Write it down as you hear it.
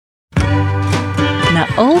На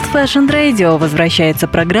Old Fashioned Radio возвращается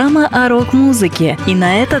программа о рок-музыке. И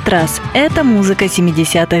на этот раз это музыка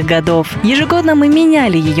 70-х годов. Ежегодно мы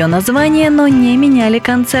меняли ее название, но не меняли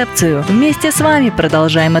концепцию. Вместе с вами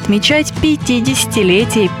продолжаем отмечать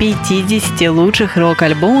 50-летие 50 лучших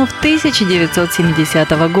рок-альбомов 1970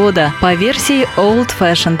 года по версии Old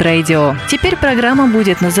Fashioned Radio. Теперь программа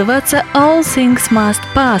будет называться All Things Must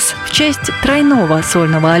Pass в честь тройного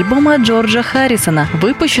сольного альбома Джорджа Харрисона,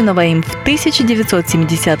 выпущенного им в 1970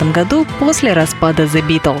 году после распада The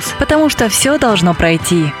Beatles. Потому что все должно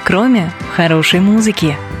пройти, кроме хорошей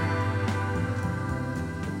музыки.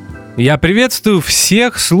 Я приветствую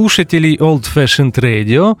всех слушателей Old Fashioned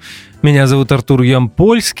Radio. Меня зовут Артур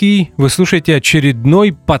Ямпольский. Вы слушаете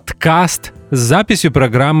очередной подкаст с записью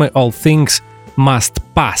программы All Things Must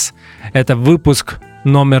Pass. Это выпуск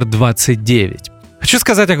номер 29. Хочу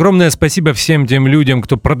сказать огромное спасибо всем тем людям,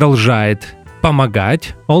 кто продолжает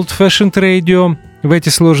помогать Old Fashioned Radio в эти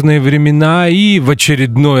сложные времена, и в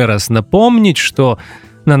очередной раз напомнить, что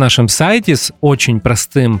на нашем сайте с очень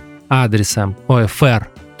простым адресом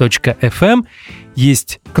OFR.FM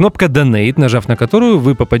есть кнопка Donate, нажав на которую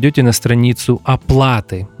вы попадете на страницу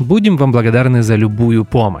оплаты. Будем вам благодарны за любую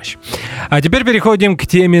помощь. А теперь переходим к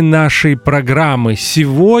теме нашей программы.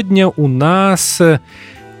 Сегодня у нас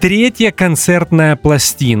третья концертная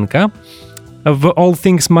пластинка в All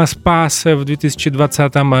Things Must Pass в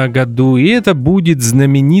 2020 году, и это будет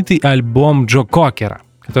знаменитый альбом Джо Кокера,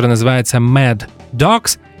 который называется Mad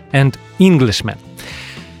Dogs and Englishmen.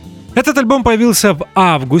 Этот альбом появился в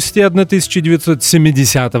августе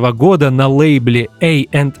 1970 года на лейбле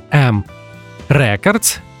A&M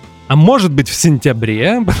Records, а может быть в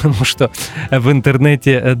сентябре, потому что в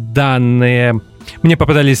интернете данные... Мне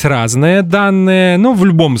попадались разные данные, но в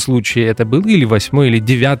любом случае это был или 8 или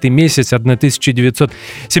 9 месяц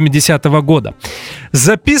 1970 года.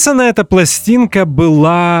 Записана эта пластинка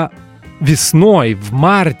была весной, в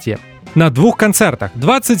марте, на двух концертах.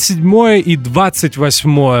 27 и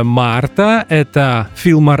 28 марта это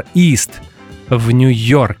Fillmore East в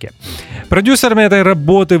Нью-Йорке. Продюсером этой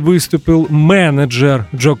работы выступил менеджер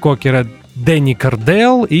Джо Кокера Дэнни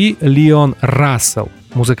Кардел и Леон Рассел,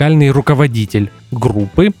 музыкальный руководитель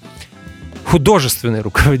группы, художественный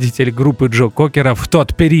руководитель группы Джо Кокера в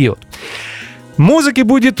тот период. Музыки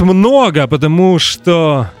будет много, потому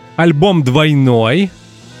что альбом двойной.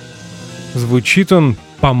 Звучит он,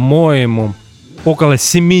 по-моему, около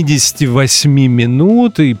 78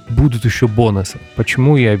 минут, и будут еще бонусы.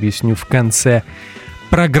 Почему, я объясню в конце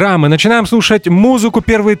программы. Начинаем слушать музыку.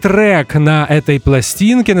 Первый трек на этой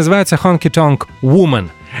пластинке называется Honky Tonk Woman.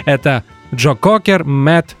 Это Джо Кокер,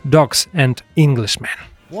 Mad Dogs and Englishmen.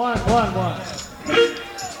 One.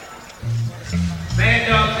 Mad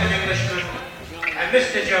Dogs and Englishmen and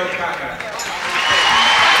Mr. Joe Cocker.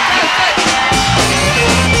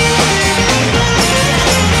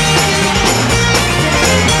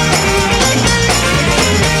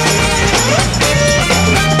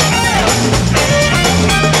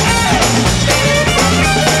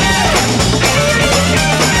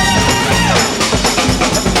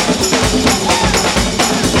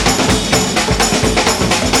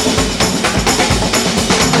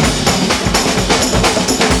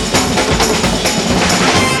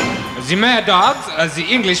 The Mad Dogs, the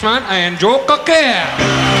Englishman, and Joe Cocker.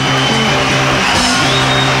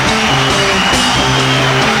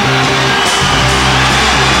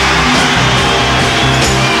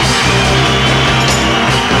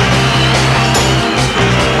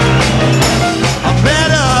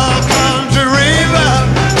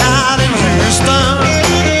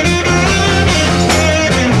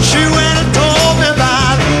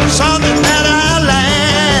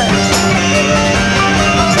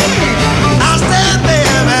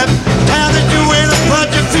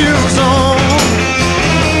 Fuse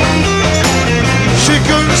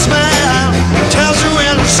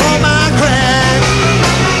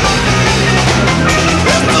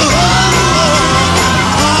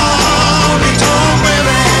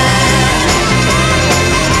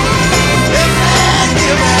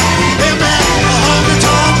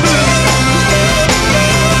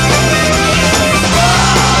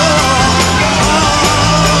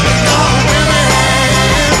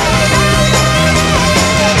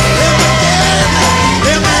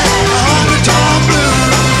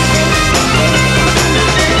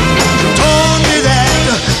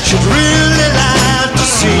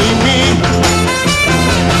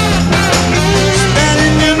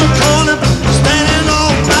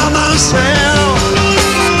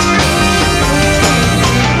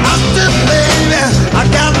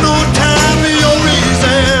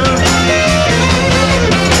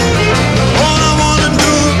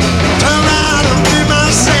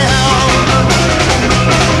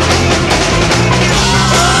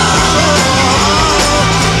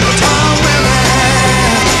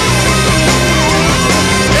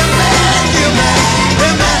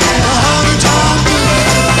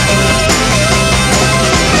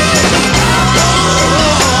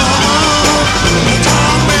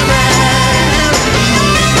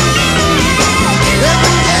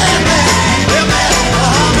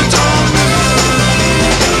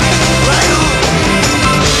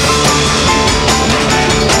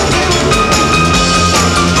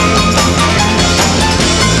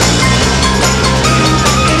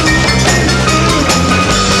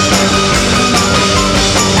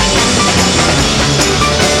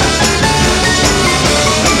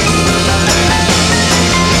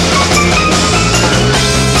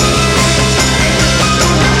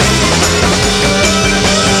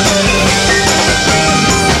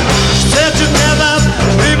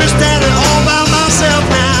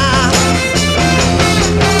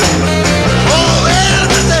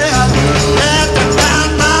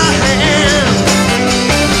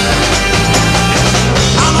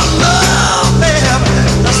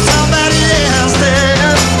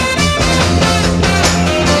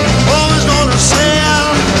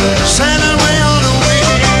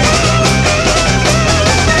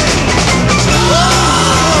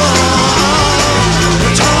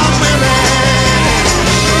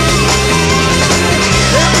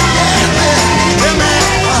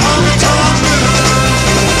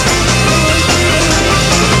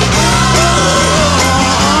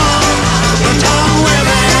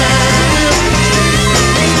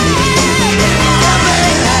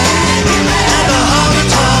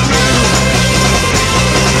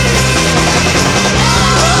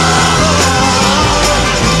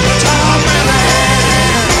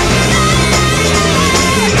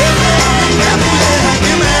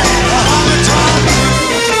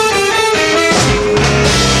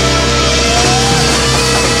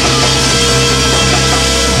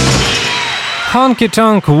Honky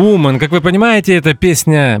Tonk Woman. Как вы понимаете, это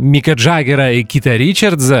песня Мика Джаггера и Кита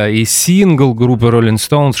Ричардса и сингл группы Rolling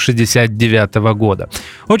Stones 1969 года.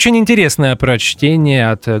 Очень интересное прочтение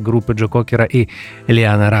от группы Джо Кокера и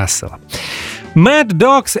Лиана Рассела. Mad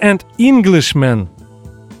Dogs and Englishmen.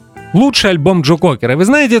 Лучший альбом Джо Кокера. Вы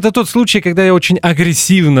знаете, это тот случай, когда я очень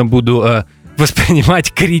агрессивно буду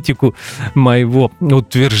воспринимать критику моего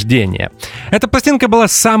утверждения. Эта пластинка была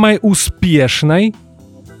самой успешной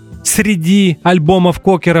среди альбомов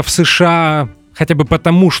Кокера в США, хотя бы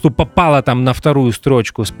потому, что попала там на вторую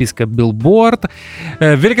строчку списка Billboard.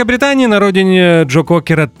 В Великобритании, на родине Джо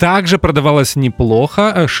Кокера, также продавалась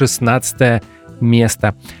неплохо, 16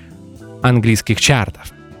 место английских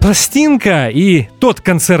чартов. Пластинка и тот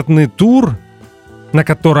концертный тур, на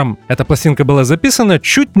котором эта пластинка была записана,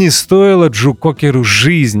 чуть не стоила Джо Кокеру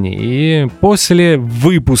жизни. И после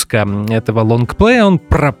выпуска этого лонгплея он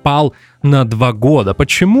пропал на 2 года.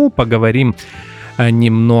 Почему? Поговорим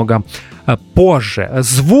немного позже.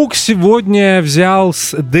 Звук сегодня взял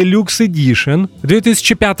с Deluxe Edition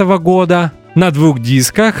 2005 года на 2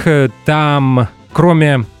 дисках. Там,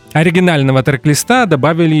 кроме оригинального трек-листа,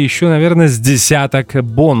 добавили еще, наверное, с десяток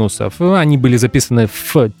бонусов. Они были записаны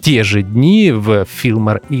в те же дни в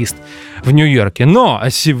Fillmore East в Нью-Йорке. Но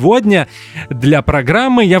сегодня для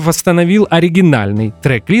программы я восстановил оригинальный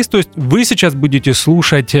трек-лист. То есть вы сейчас будете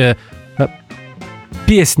слушать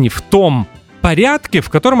песни в том порядке, в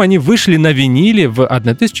котором они вышли на виниле в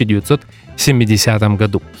 1970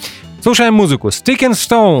 году. Слушаем музыку. Sticks and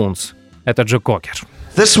Stones. Это Джо Кокер.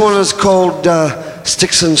 This one is called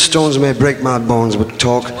Sticks and Stones May Break My Bones, but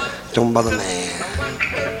talk don't bother me.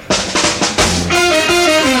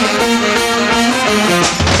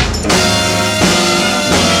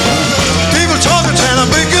 People talking, trying to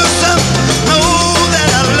break yourself. Know that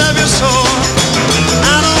I love you so.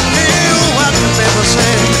 I don't care what people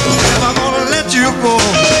say. I'm gonna let you go.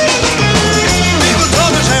 People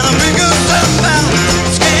talking, trying to break yourself down.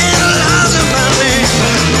 Scandalizing my name.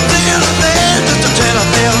 Thinking of that just to tell a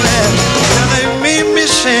tale that they made me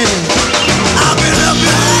sing. I've been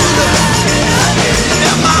abused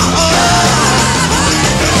in my heart.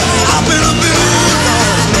 I've been abused.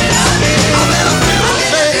 I've been abused,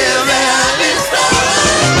 baby.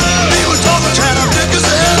 People talking, trying to break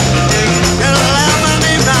yourself. And laugh my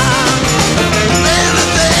name down. Saying that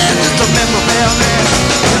they're just a memory, baby.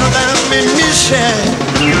 You know that made me sing.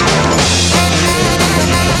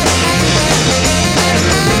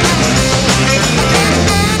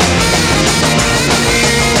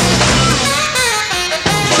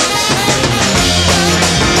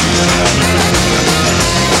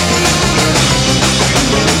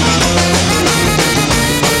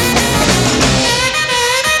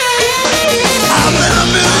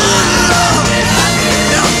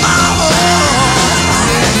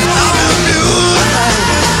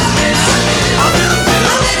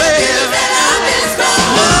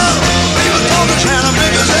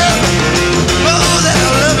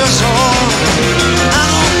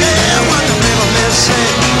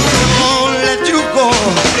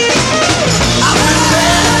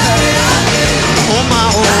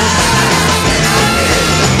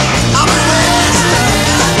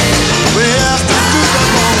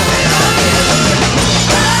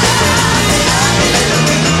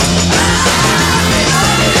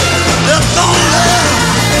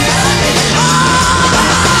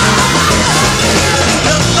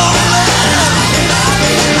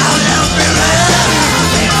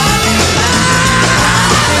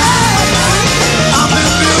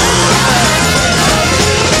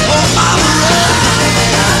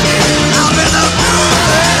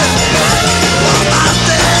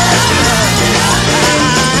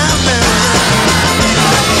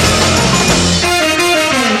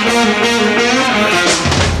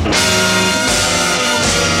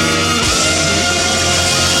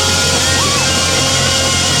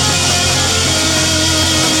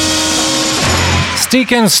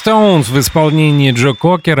 Sticks and Stones в исполнении Джо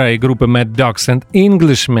Кокера и группы Mad Dogs and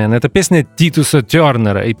Englishmen. Это песня Титуса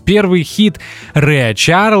Тернера и первый хит Рэя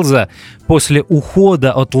Чарльза после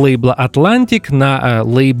ухода от лейбла Atlantic на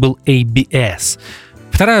лейбл ABS.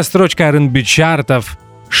 Вторая строчка R&B чартов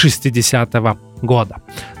 60-го года.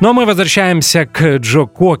 Но мы возвращаемся к Джо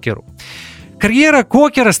Кокеру. Карьера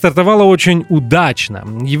Кокера стартовала очень удачно.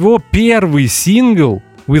 Его первый сингл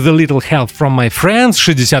With a Little Help from My Friends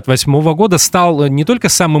 1968 года стал не только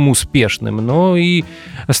самым успешным, но и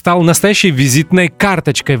стал настоящей визитной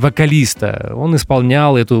карточкой вокалиста. Он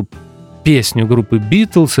исполнял эту песню группы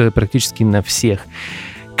Beatles практически на всех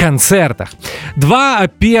концертах. 2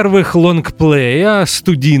 первых лонгплея,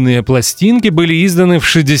 студийные пластинки, были изданы в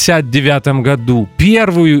 1969 году.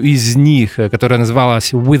 Первую из них, которая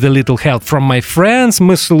называлась «With a Little Help from My Friends»,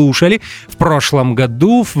 мы слушали в прошлом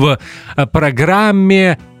году в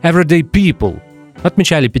программе «Everyday People».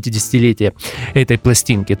 Отмечали 50-летие этой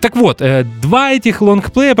пластинки. Так вот, 2 этих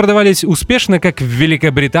лонгплея продавались успешно как в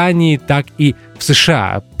Великобритании, так и в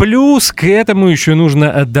США. Плюс к этому еще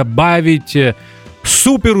нужно добавить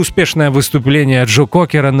супер успешное выступление Джо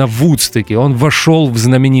Кокера на Вудстоке. Он вошел в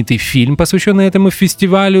знаменитый фильм, посвященный этому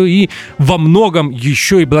фестивалю, и во многом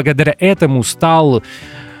еще и благодаря этому стал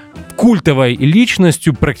культовой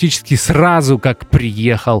личностью практически сразу, как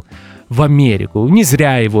приехал в Америку. Не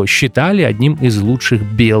зря его считали одним из лучших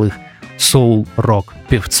белых соул-рок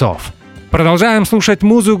певцов. Продолжаем слушать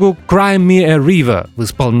музыку «Cry Me a River» в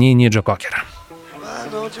исполнении Джо Кокера.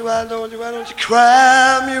 Why don't you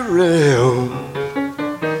cry me a river?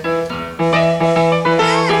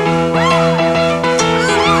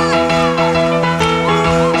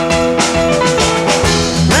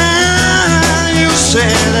 Now you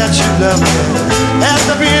say that you love me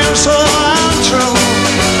after being so untrue.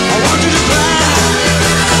 I want you to cry,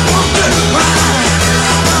 I want you to cry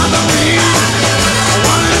under me. I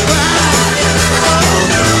want you to cry, I want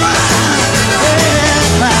you to cry, yeah,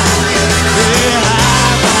 cry, yeah.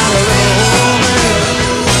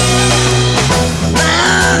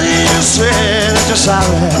 Say that you're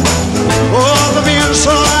sorry, oh, for being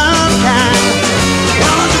so unkind. Why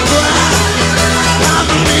don't you cry, not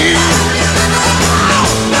for me? Oh,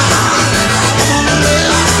 nah, I'm on the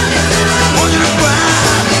left. I want you to cry,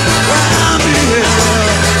 cry me here.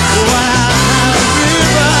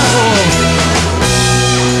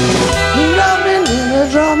 Love me, nearly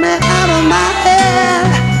draw me out of my head.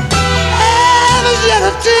 Ever shed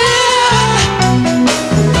a tear.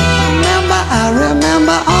 I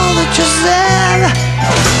remember all that you said.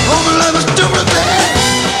 Oh, my love is stupid thing.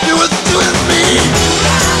 You were doing me.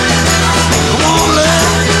 Come on,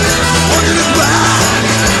 love. I want you to cry.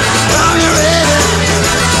 Now you're ready.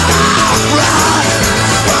 Cry,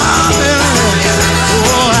 cry, baby.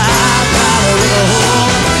 Oh, I gotta go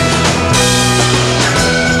home.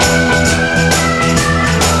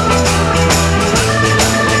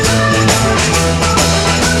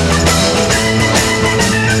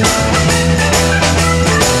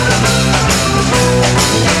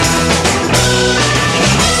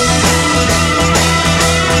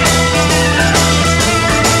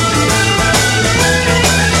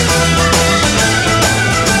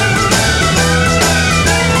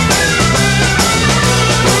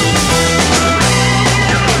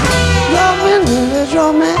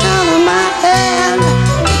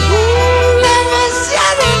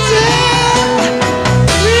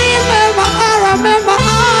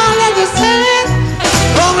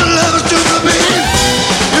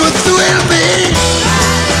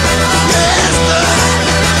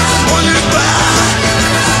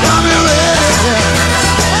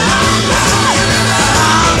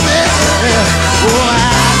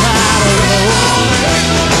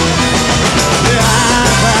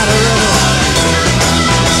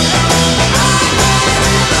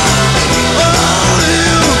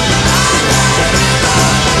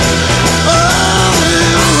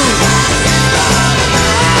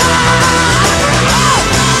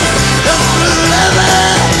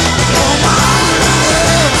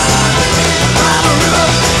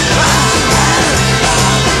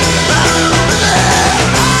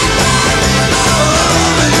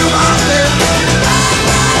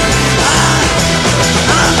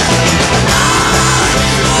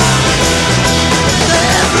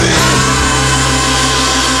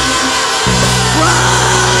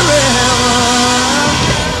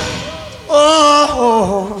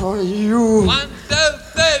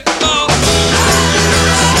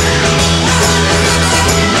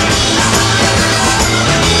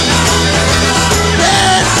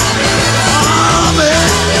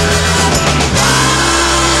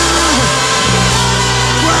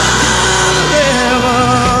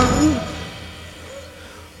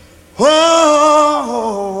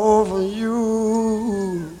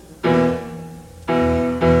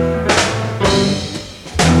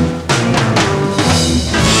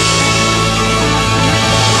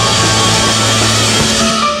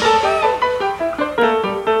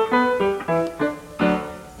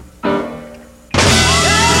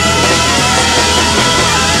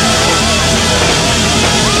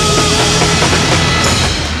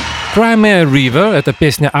 «Cry Me a River» — это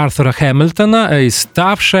песня Артура Хэмилтона, и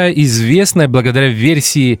ставшая известной благодаря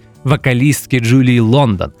версии вокалистки Джулии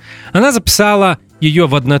Лондон. Она записала ее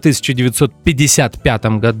в 1955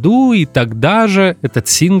 году, и тогда же этот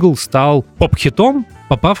сингл стал поп-хитом,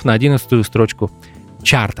 попав на 11-ю строчку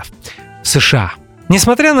чартов в США.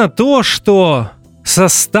 Несмотря на то, что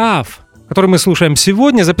состав, который мы слушаем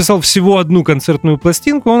сегодня, записал всего одну концертную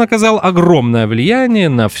пластинку, он оказал огромное влияние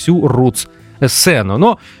на всю рутс-сцену.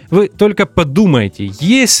 Но вы только подумайте,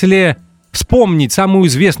 если вспомнить самую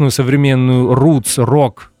известную современную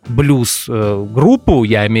рутс-рок блюз группу,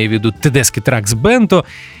 я имею в виду Tedeschi Trucks Band, то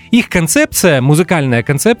их концепция, музыкальная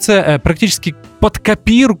концепция, практически под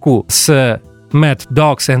копирку с Mad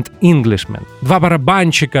Dogs and Englishmen. 2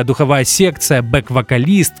 барабанщика, духовая секция,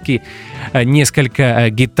 бэк-вокалистки, несколько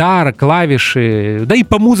гитар, клавиши, да и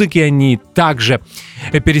по музыке они также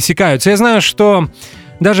пересекаются. Я знаю, что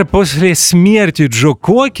даже после смерти Джо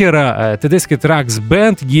Кокера Tedeschi Trucks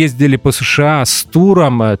Band ездили по США с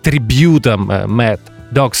туром, трибьютом Mad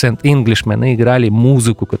Dogs and Englishmen и играли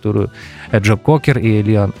музыку, которую Джо Кокер и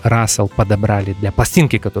Леон Рассел подобрали для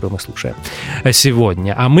пластинки, которую мы слушаем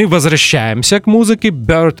сегодня. А мы возвращаемся к музыке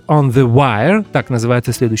Bird on the Wire, так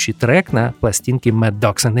называется следующий трек на пластинке Mad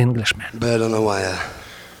Dogs and Englishmen. Bird on the wire.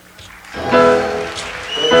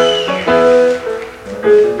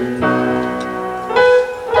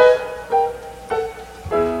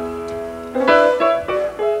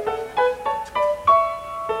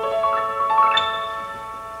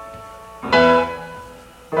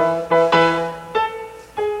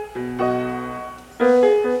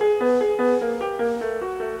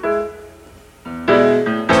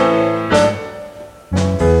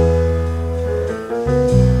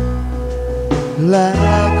 Like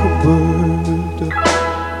a bird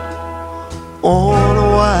on a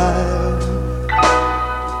wire,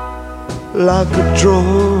 like a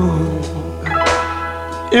drum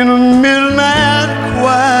in a midnight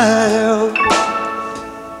choir.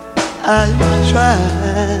 I try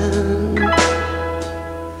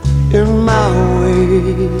in my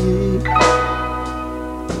way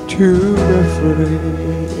to be free.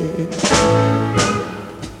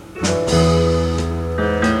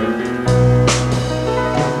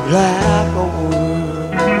 Like a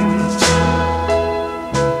worm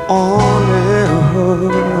on a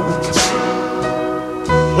hook,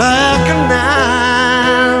 like a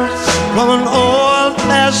knife from an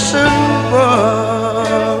old-fashioned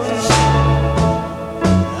book.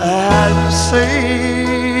 I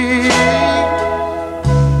say,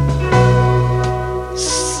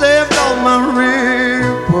 saved all my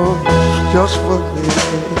ripples just for this.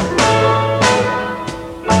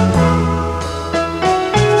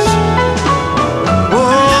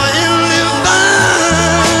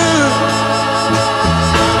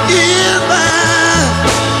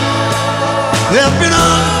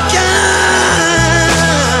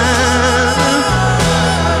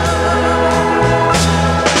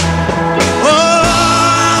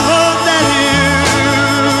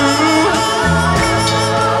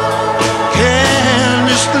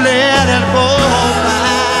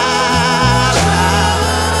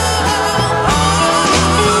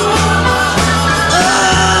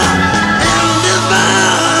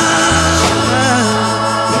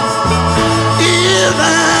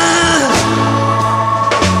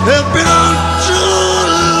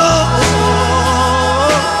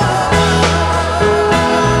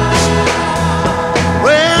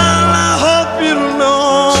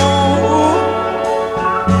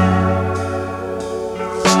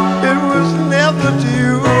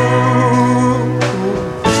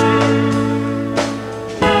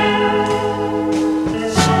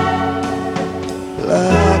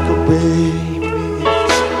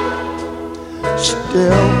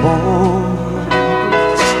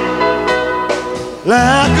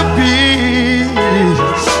 Like a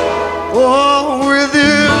piece, oh, with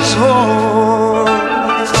his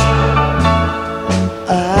horns,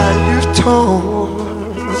 you've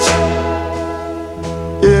torn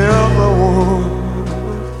everyone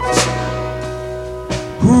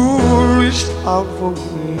who reached out for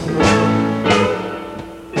me.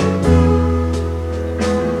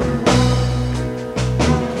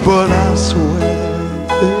 But I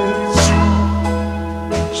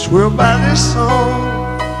swear by this song,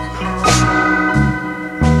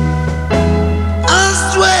 I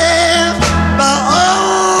swear by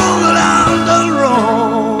all that I've done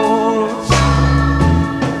wrong,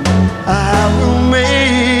 I will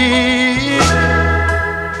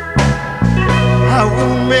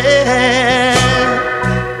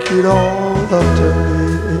make it all up to me.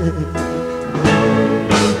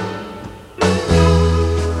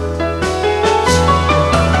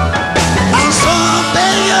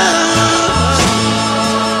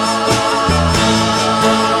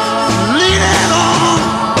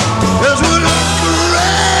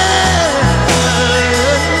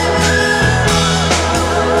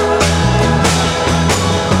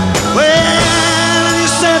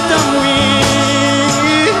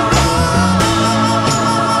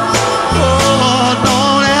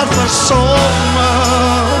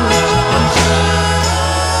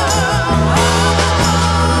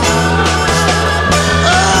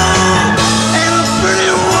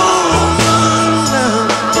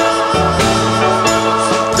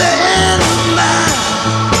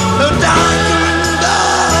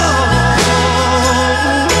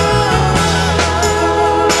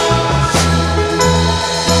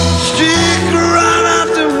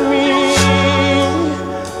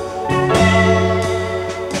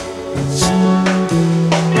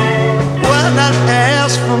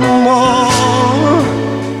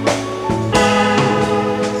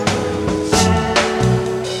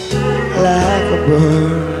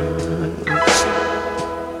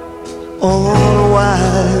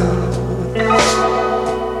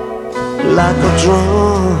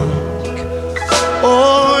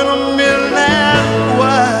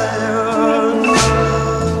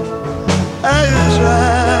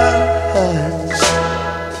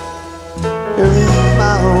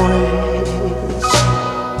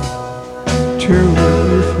 to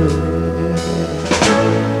be free.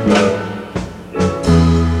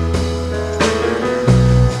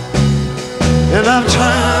 And I've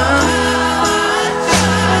tried,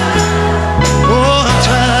 oh, I've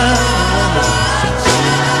tried,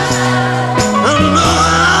 I know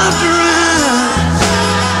I've tried,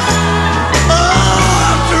 oh,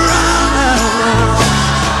 I've tried,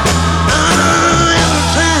 every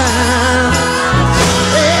time,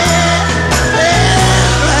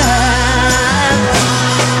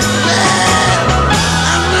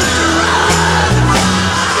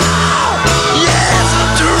 yes,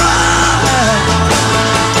 I've tried.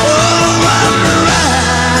 Oh, I've tried.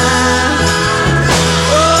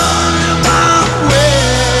 Oh, my way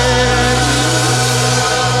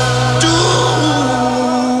to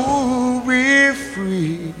be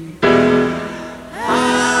free.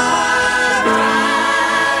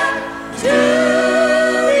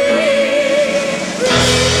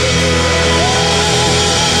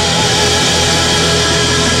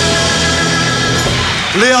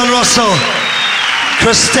 Leon Russell,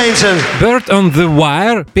 Chris Stainton. Bird on the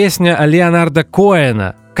Wire — песня Леонарда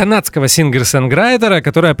Коэна, канадского сингер-сонграйтера,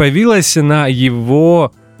 которая появилась на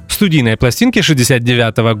его студийной пластинке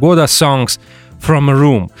 1969 года «Songs from a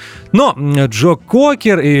Room». Но Джо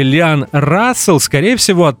Кокер и Лиан Рассел, скорее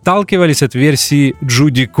всего, отталкивались от версии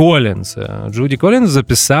Джуди Коллинз. Джуди Коллинз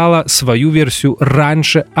записала свою версию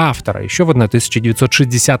раньше автора, еще в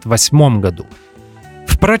 1968 году.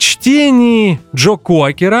 В прочтении Джо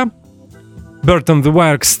Кокера Bird on the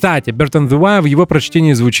Wire, кстати, Bird on the Wire в его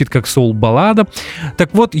прочтении звучит как соул-баллада.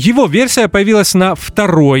 Так вот, его версия появилась на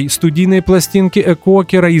второй студийной пластинке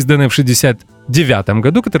Кокера, изданной в 1969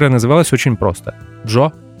 году, которая называлась очень просто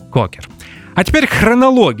 «Джо Кокер». А теперь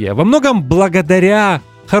хронология. Во многом благодаря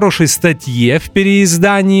хорошей статье в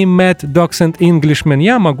переиздании Mad Dogs and Englishmen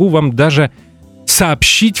я могу вам даже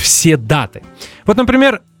сообщить все даты. Вот,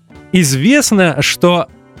 например, известно, что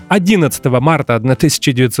 11 марта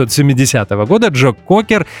 1970 года Джо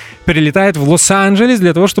Кокер прилетает в Лос-Анджелес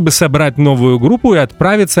для того, чтобы собрать новую группу и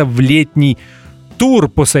отправиться в летний тур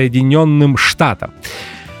по Соединенным Штатам.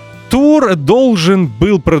 Тур должен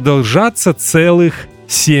был продолжаться целых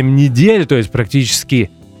 7 недель, то есть практически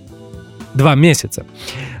 2 месяца.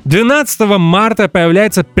 12 марта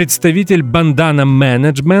появляется представитель Bandana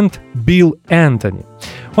Management Билл Энтони.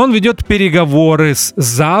 Он ведет переговоры с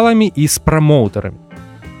залами и с промоутерами.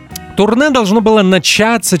 Турне должно было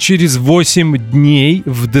начаться через 8 дней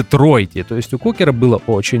в Детройте, то есть у Кокера было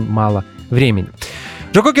очень мало времени.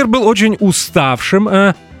 Джо Кокер был очень уставшим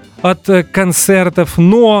от концертов,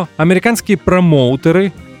 но американские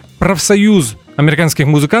промоутеры, профсоюз американских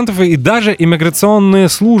музыкантов и даже иммиграционные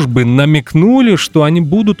службы намекнули, что они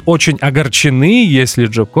будут очень огорчены, если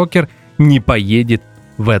Джо Кокер не поедет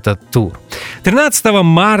в этот тур. 13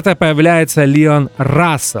 марта появляется Леон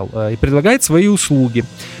Рассел и предлагает свои услуги.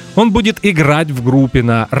 Он будет играть в группе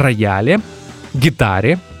на рояле,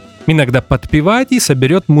 гитаре, иногда подпевать и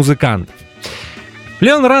соберет музыкантов.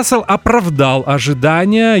 Леон Рассел оправдал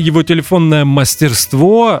ожидания, его телефонное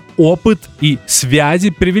мастерство, опыт и связи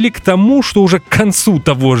привели к тому, что уже к концу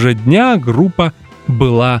того же дня группа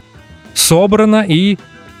была собрана и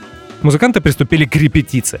музыканты приступили к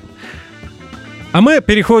репетициям. А мы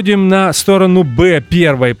переходим на сторону Б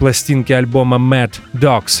первой пластинки альбома Mad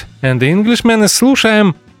Dogs and the Englishmen и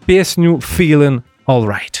слушаем песню Feeling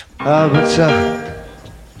Alright.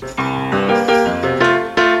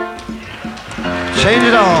 Change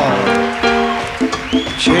it all.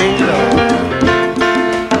 Change it all.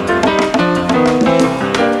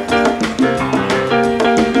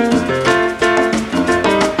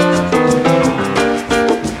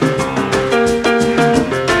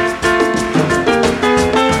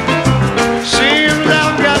 Seems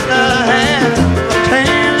I've got the hand of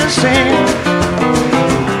pain to sing.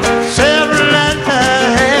 Several that I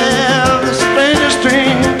have the strangest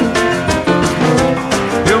dream.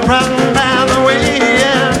 You're running down the way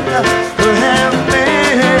and have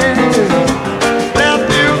been.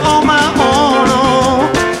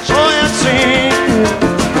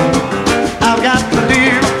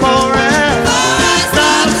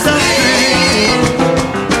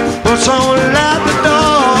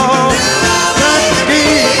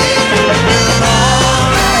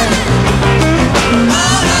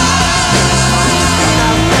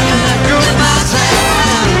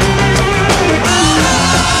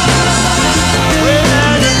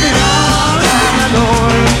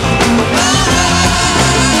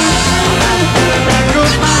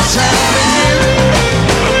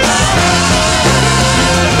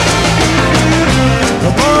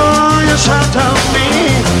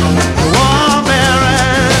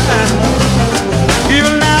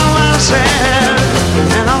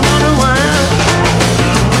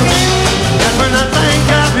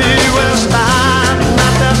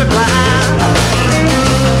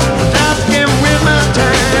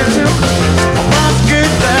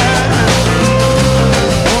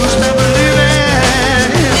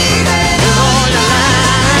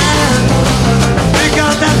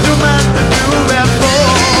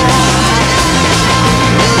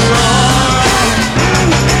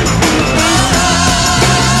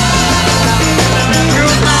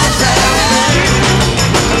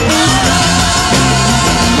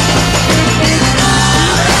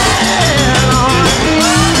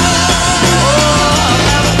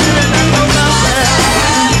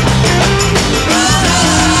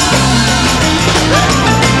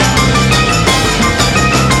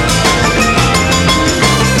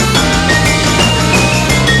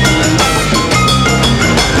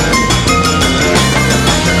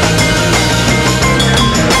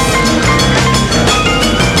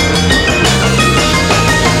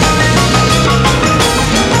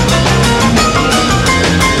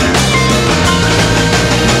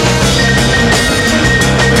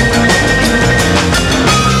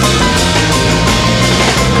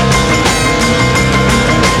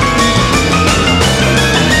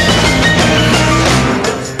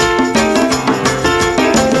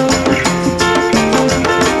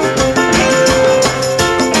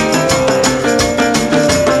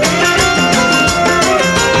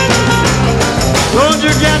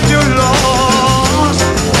 yet you're lost.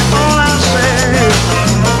 That's all I say.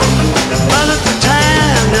 But at the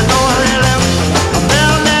time, you know I left, I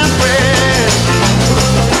felt that way.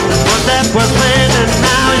 But that was then, and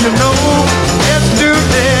now you know it's too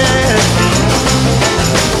late.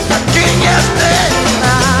 I can't stay.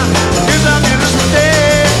 Yes, I'm here to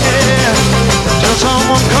stay till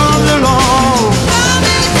someone comes along.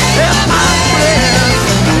 It's my friend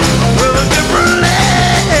with a different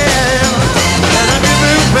name and a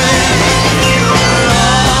different way.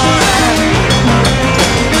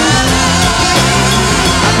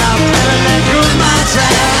 I'm not feeling that good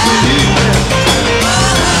myself.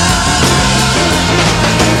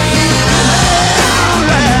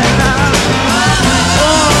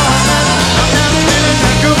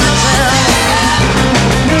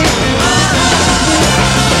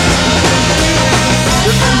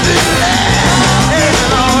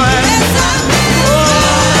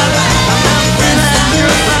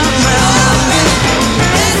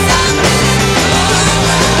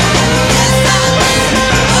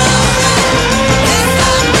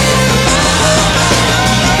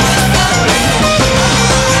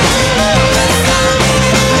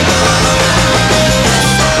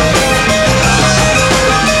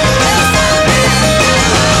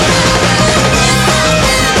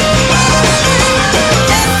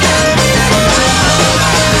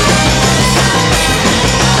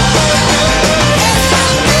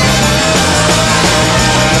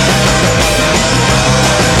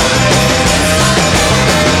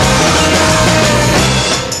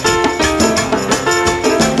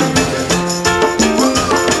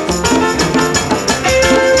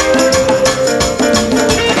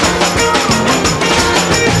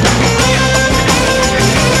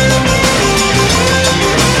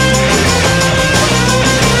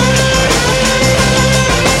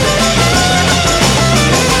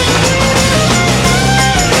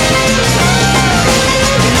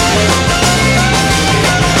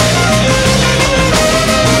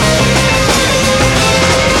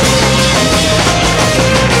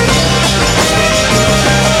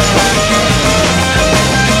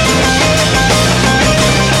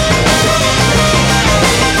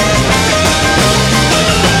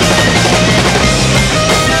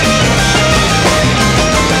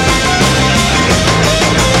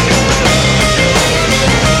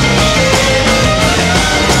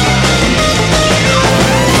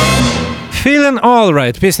 All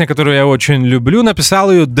Right, песня, которую я очень люблю,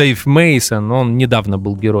 написал ее Дэйв Мейсон. Он недавно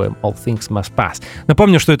был героем All Things Must Pass.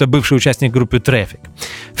 Напомню, что это бывший участник группы Traffic.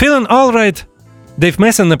 Feeling All Right Дэйв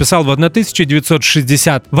Мейсон написал в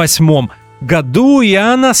 1968 году, и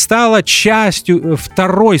она стала частью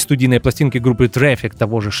второй студийной пластинки группы Traffic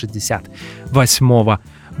того же 68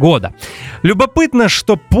 года. Любопытно,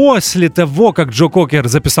 что после того, как Джо Кокер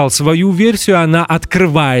записал свою версию, она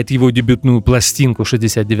открывает его дебютную пластинку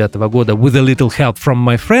 69 года «With a Little Help from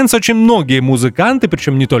My Friends». Очень многие музыканты,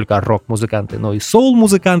 причем не только рок-музыканты, но и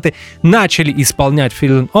соул-музыканты, начали исполнять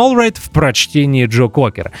 «Feeling All Right» в прочтении Джо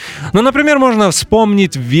Кокера. Ну, например, можно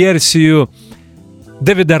вспомнить версию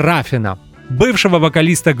Дэвида Раффина, бывшего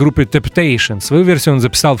вокалиста группы Temptation. Свою версию он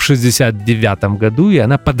записал в 1969 году, и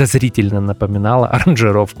она подозрительно напоминала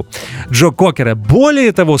аранжировку Джо Кокера.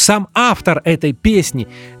 Более того, сам автор этой песни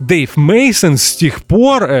Дэйв Мейсон с тех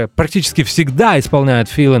пор практически всегда исполняет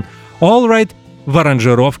 «Feeling All Right» в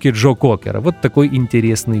аранжировке Джо Кокера. Вот такой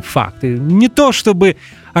интересный факт. И не то чтобы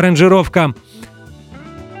аранжировка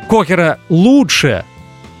Кокера лучше,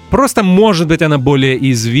 просто, может быть, она более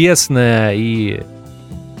известная и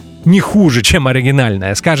не хуже, чем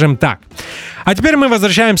оригинальная, скажем так. А теперь мы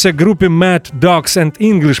возвращаемся к группе Mad Dogs and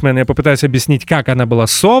Englishmen. Я попытаюсь объяснить, как она была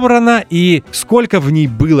собрана и сколько в ней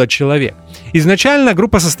было человек. Изначально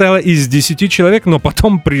группа состояла из 10 человек, но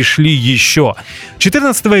потом пришли еще.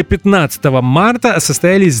 14 и 15 марта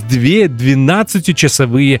состоялись 2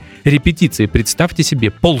 12-часовые репетиции. Представьте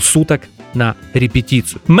себе, полсуток на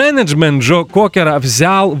репетицию. Менеджмент Джо Кокера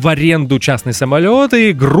взял в аренду частный самолет,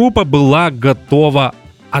 и группа была готова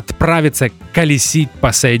отправиться колесить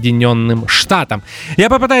по Соединенным Штатам. Я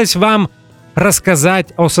попытаюсь вам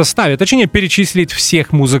рассказать о составе, точнее перечислить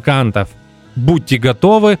всех музыкантов. Будьте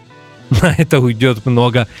готовы, на это уйдет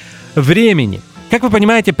много времени. Как вы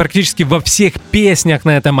понимаете, практически во всех песнях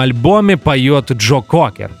на этом альбоме поет Джо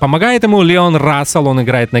Кокер. Помогает ему Леон Рассел, он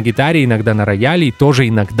играет на гитаре, иногда на рояле и тоже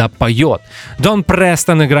иногда поет. Дон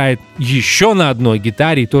Престон играет еще на одной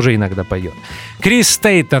гитаре и тоже иногда поет. Крис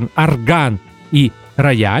Стейтон, орган и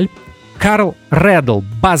рояль. Карл Реддл,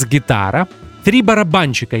 бас-гитара. 3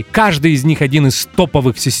 барабанщика, и каждый из них один из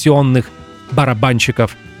топовых сессионных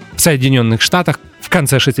барабанщиков в Соединенных Штатах в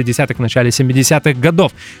конце 60-х, начале 70-х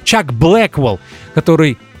годов. Чак Блэквелл,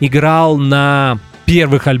 который играл на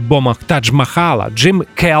первых альбомах Тадж Махала, Джим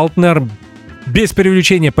Келтнер, без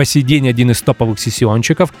привлечения по сей день один из топовых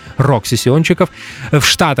сессиончиков, рок-сессиончиков в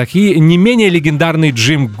Штатах, и не менее легендарный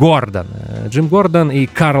Джим Гордон. Джим Гордон и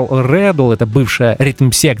Карл Реддл — это бывшая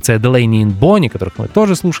ритм-секция Delaney and Bonnie, которых мы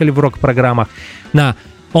тоже слушали в рок-программах на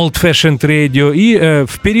Old Fashioned Radio. И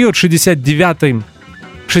в период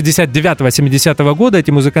 69-70 года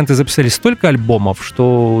эти музыканты записали столько альбомов,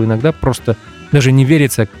 что иногда просто даже не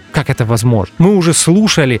верится, как это возможно. Мы уже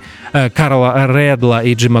слушали Карла Реддла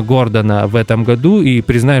и Джима Гордона в этом году, и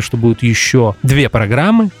признаю, что будут еще 2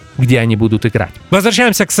 программы, где они будут играть.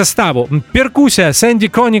 Возвращаемся к составу. Перкуссия — Сэнди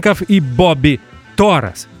Конников и Бобби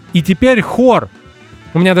Торрес. И теперь хор.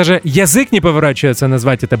 У меня даже язык не поворачивается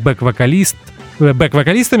назвать это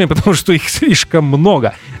бэк-вокалистами, потому что их слишком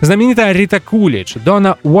много. Знаменитая Рита Кулидж,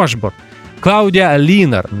 Дона Уошборн, Клаудия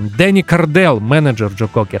Линнер, Дэнни Карделл, менеджер Джо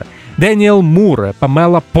Кокера, Дэниел Мур,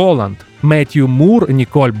 Памела Поланд, Мэтью Мур,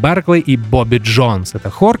 Николь Беркли и Бобби Джонс. Это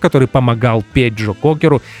хор, который помогал петь Джо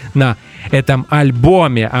Кокеру на этом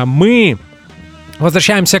альбоме. А мы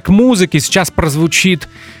возвращаемся к музыке. Сейчас прозвучит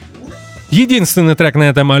единственный трек на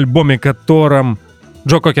этом альбоме, которым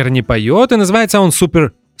Джо Кокер не поет, и называется он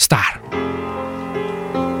 «Суперстар».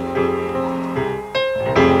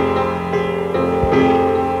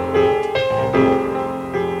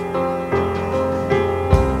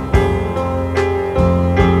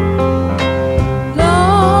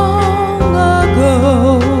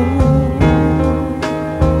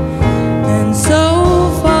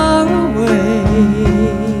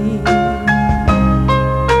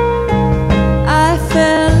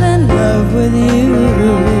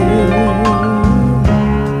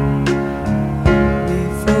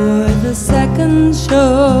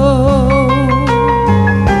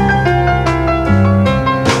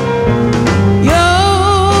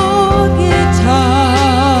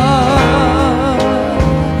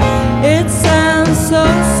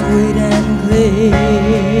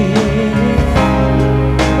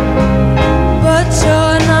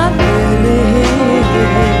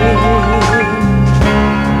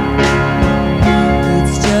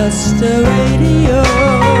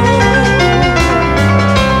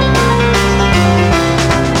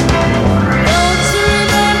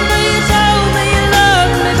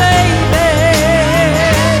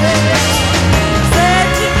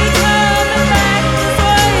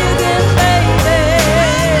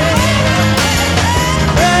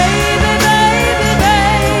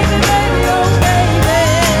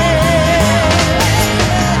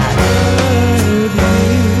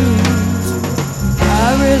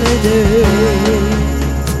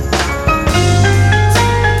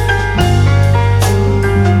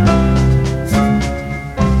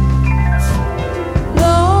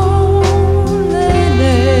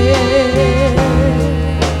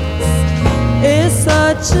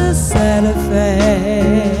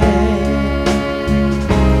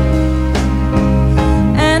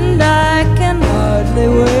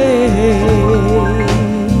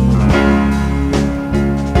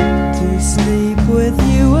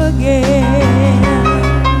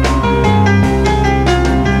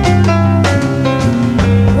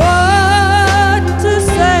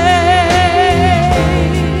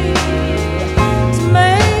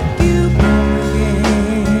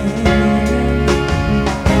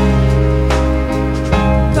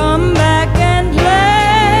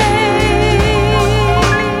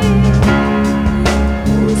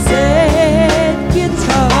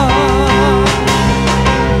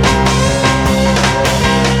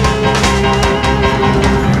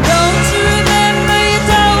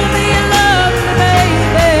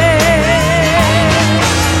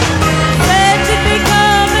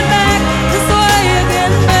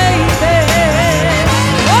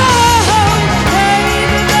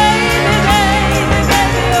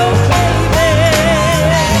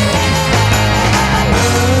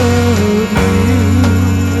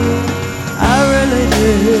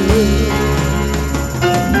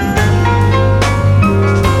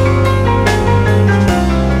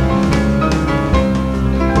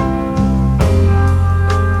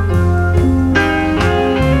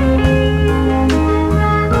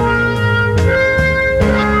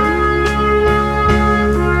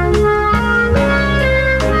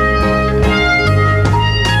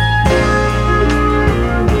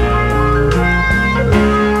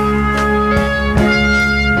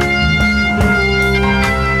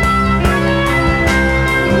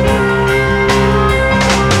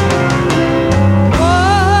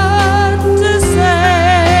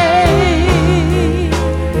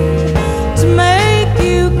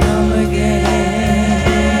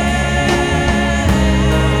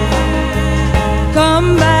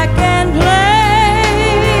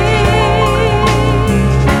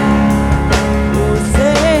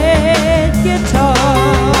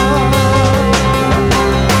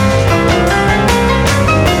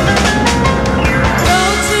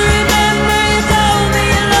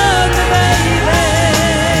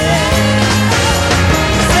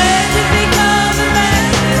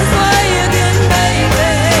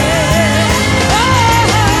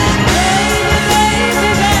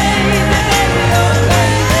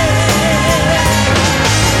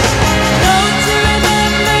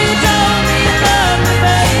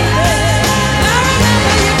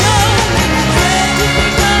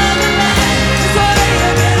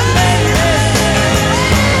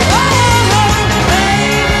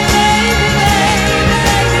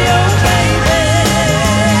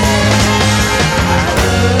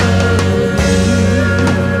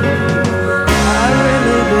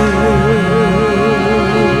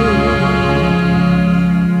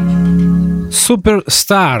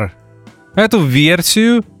 Superstar. Эту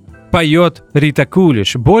версию поет Рита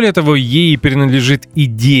Кулиш. Более того, ей принадлежит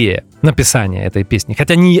идея написания этой песни.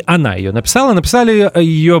 Хотя не она ее написала, написали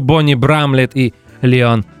ее Бонни Брамлетт и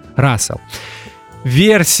Леон Рассел.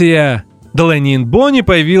 Версия Delaney и Бонни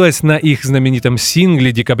появилась на их знаменитом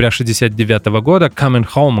сингле декабря 1969 года «Coming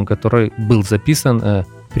Home», который был записан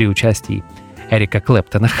при участии Эрика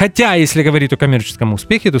Клэптона. Хотя, если говорить о коммерческом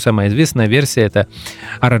успехе, то самая известная версия — это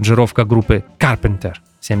аранжировка группы Carpenter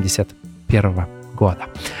 1971 года.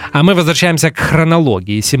 А мы возвращаемся к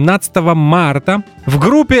хронологии. 17 марта в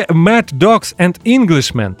группе Mad Dogs and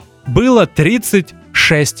Englishmen было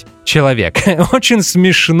 36 человек. Очень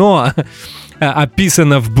смешно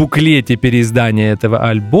описано в буклете переиздания этого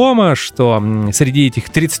альбома, что среди этих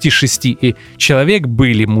 36 человек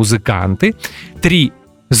были музыканты, 3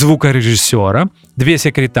 звукорежиссера, 2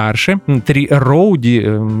 секретарши, 3 роуди.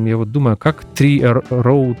 Я вот думаю, как 3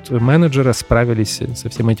 роуд-менеджера справились со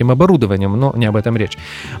всем этим оборудованием, но не об этом речь.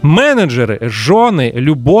 Менеджеры, жены,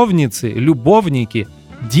 любовницы, любовники,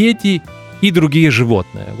 дети и другие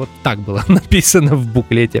животные. Вот так было написано в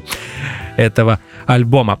буклете этого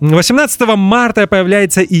альбома. 18 марта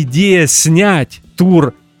появляется идея снять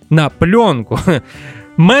тур на пленку.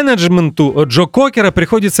 Менеджменту Джо Кокера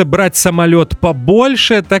приходится брать самолет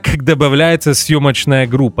побольше, так как добавляется съемочная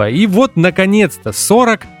группа. И вот, наконец-то,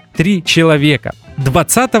 43 человека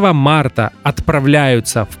 20 марта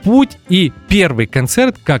отправляются в путь, и первый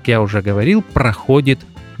концерт, как я уже говорил, проходит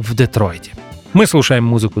в Детройте. Мы слушаем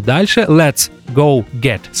музыку дальше. Let's Go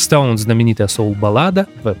Get Stoned, знаменитая соул-баллада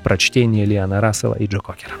в прочтении Леона Рассела и Джо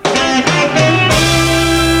Кокера.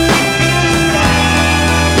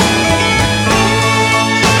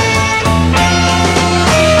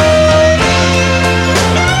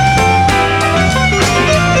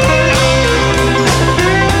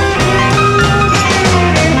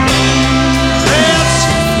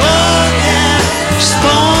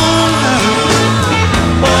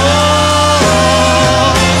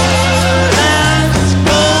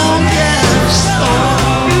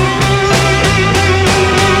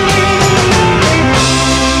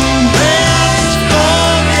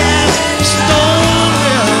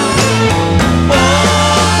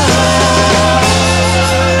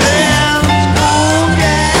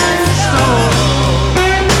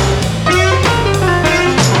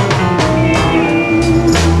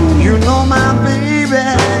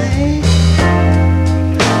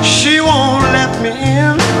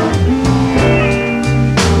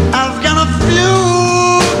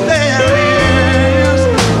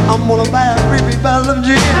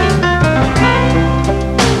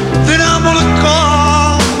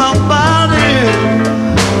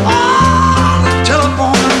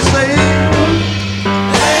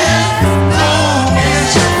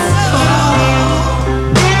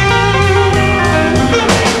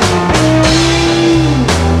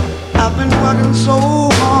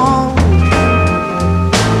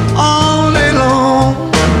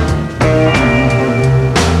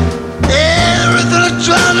 Everything I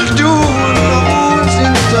try to do, no one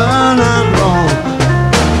seems to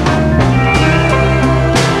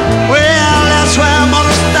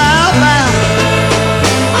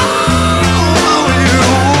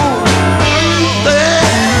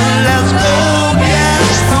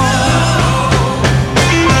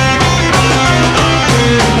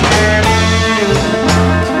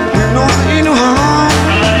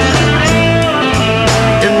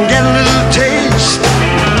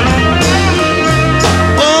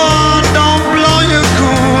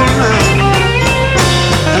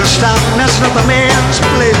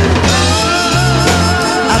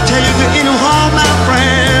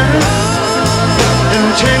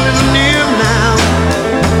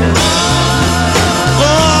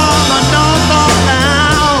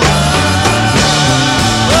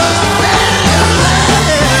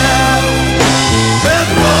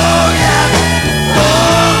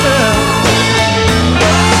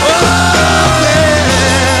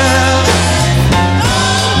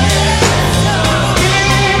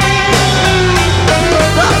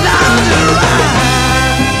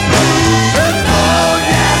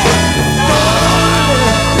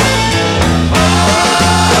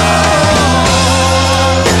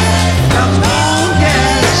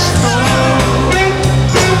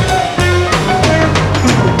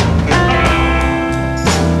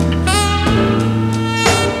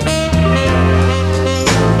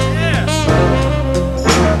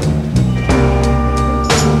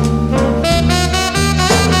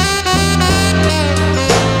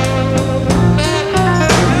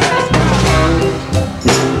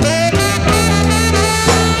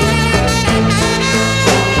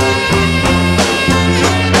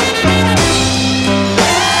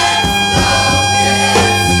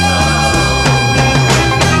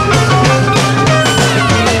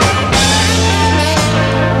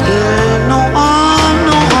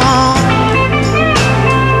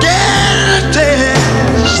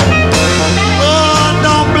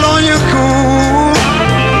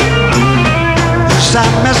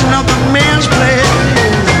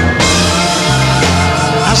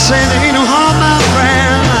there ain't no harm, my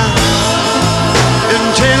friend, in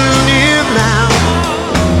telling you now.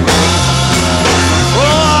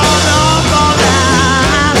 Oh, don't go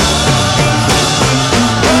down.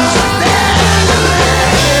 Let's go, yeah,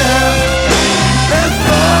 go, yeah. Let's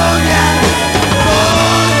go, yeah, go,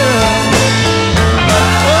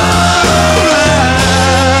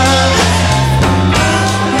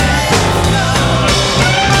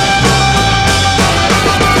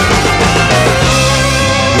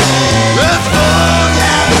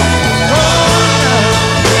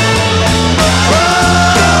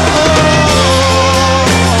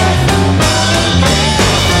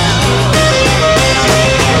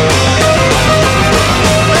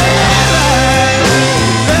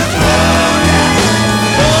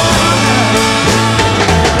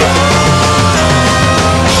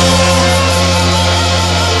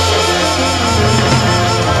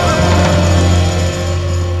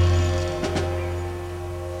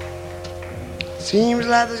 seems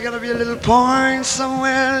like there's gonna be a little point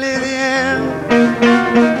somewhere near the end.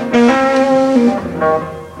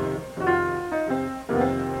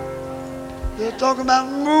 They're talking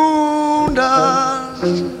about moon dust,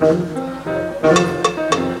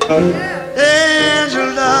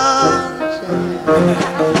 angel dust,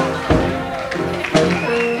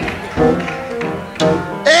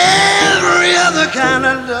 every other kind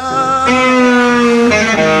of dust.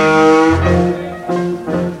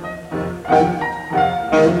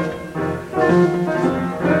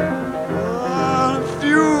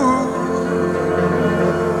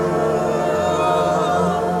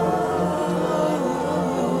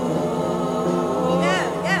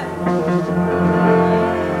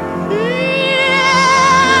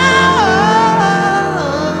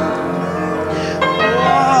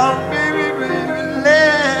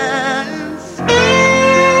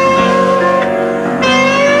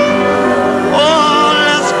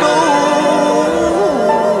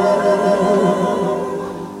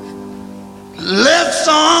 Let's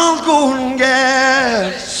all go and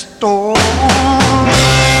get stoned.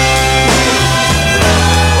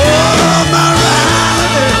 Oh, my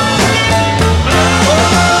Riley.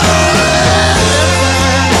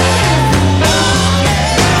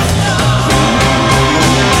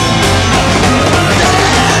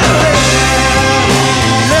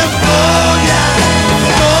 Let's go, yeah,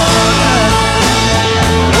 go,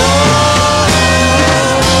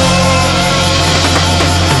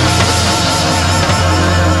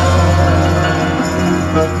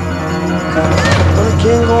 but it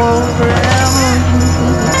can't go on forever.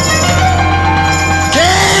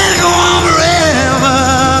 Can't go on forever.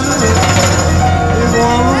 Can't go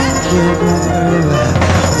on forever.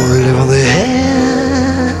 I wanna live on the air.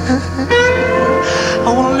 I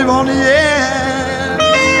wanna live on the air.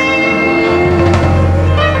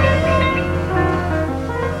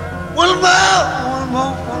 One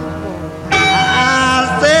more.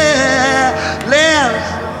 I said, let's.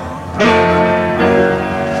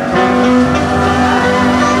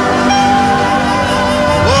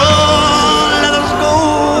 Oh, let us go.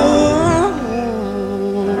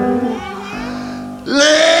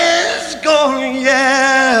 Let's go,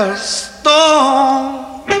 yeah, storm.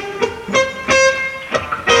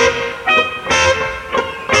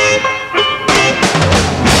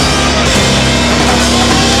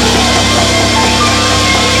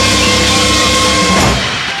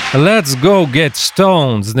 Let's Go Get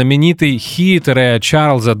Stoned, знаменитый хит Рэя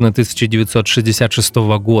Чарльза 1966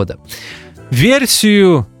 года.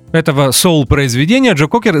 Версию этого соул-произведения Джо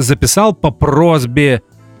Кокер записал по просьбе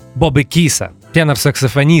Бобби Киса,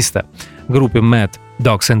 тенор-саксофониста группы Mad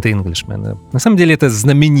Dogs and Englishmen. На самом деле это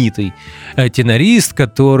знаменитый тенорист,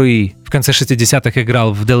 который в конце 60-х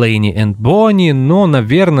играл в Delaney and Bonnie, но,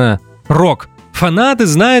 наверное, рок-фанаты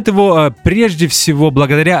знают его прежде всего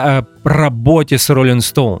благодаря работе с Rolling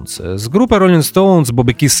Stones. С группой Rolling Stones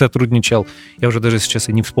Бобби Кис сотрудничал, я уже даже сейчас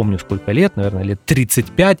и не вспомню сколько лет, наверное, лет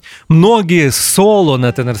 35. Многие соло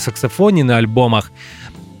на тенор-саксофоне на альбомах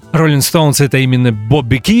Rolling Stones — это именно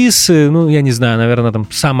Бобби Кис. Ну, я не знаю, наверное, там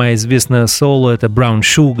самое известное соло — это Brown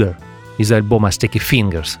Sugar из альбома Sticky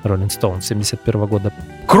Fingers Rolling Stones 71 года.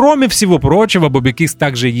 Кроме всего прочего, Бобби Кис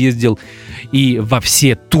также ездил и во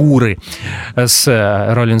все туры с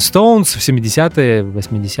Rolling Stones в 70-е,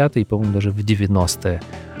 80-е и, по-моему, даже в 90-е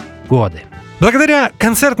годы. Благодаря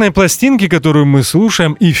концертной пластинке, которую мы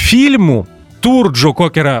слушаем, и фильму, тур Джо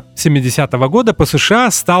Кокера 70-го года по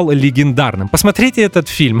США стал легендарным. Посмотрите этот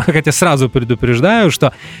фильм, хотя сразу предупреждаю,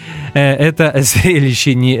 что это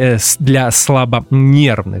зрелище не для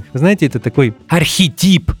слабонервных. Знаете, это такой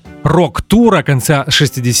архетип рок-тура конца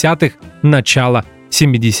 60-х, начала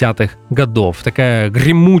 70-х годов. Такая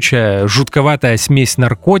гремучая, жутковатая смесь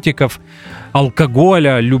наркотиков,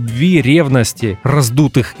 алкоголя, любви, ревности,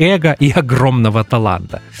 раздутых эго и огромного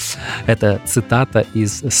таланта. Это цитата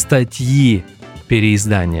из статьи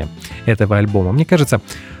переиздания этого альбома. Мне кажется,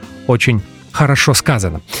 очень хорошо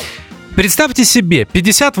сказано. Представьте себе,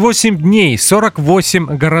 58 дней,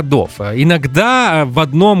 48 городов. Иногда в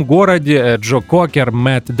одном городе Джо Кокер,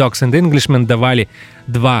 Mad Dogs and Englishmen давали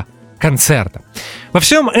 2 концерта. Во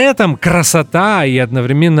всем этом красота и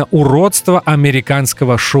одновременно уродство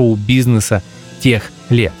американского шоу-бизнеса тех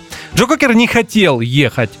лет. Джо Кокер не хотел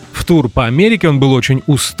ехать в тур по Америке, он был очень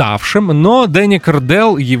уставшим, но Дэнни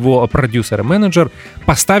Корделл, его продюсер и менеджер,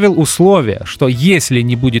 поставил условие, что если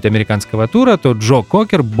не будет американского тура, то Джо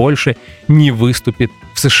Кокер больше не выступит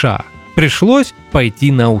в США. Пришлось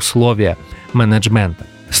пойти на условия менеджмента.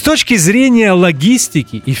 С точки зрения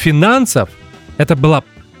логистики и финансов, это была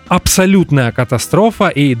абсолютная катастрофа,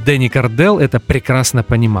 и Дэнни Корделл это прекрасно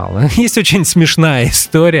понимал. Есть очень смешная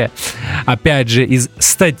история, опять же, из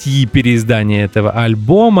статьи переиздания этого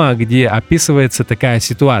альбома, где описывается такая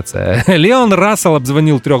ситуация. Леон Рассел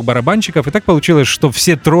обзвонил 3 барабанщиков, и так получилось, что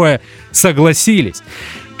все 3 согласились.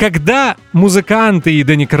 Когда музыканты и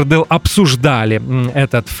Дэнни Корделл обсуждали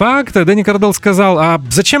этот факт, Дэнни Корделл сказал: а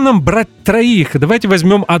зачем нам брать 3? Давайте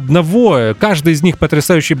возьмем одного. Каждый из них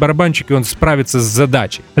потрясающий барабанщик, и он справится с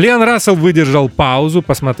задачей. Леон Рассел выдержал паузу,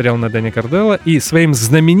 посмотрел на Дэнни Корделла и своим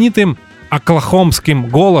знаменитым оклахомским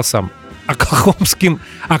голосом, оклахомским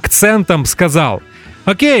акцентом сказал: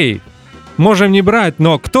 окей, можем не брать,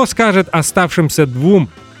 но кто скажет оставшимся 2,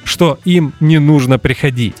 что им не нужно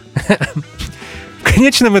приходить? В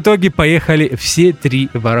конечном итоге поехали все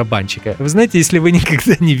 3 барабанщика. Вы знаете, если вы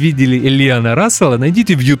никогда не видели Леона Рассела,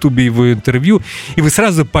 найдите в Ютубе его интервью, и вы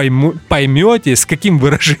сразу поймете, с каким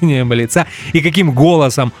выражением лица и каким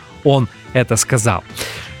голосом он это сказал.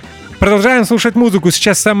 Продолжаем слушать музыку.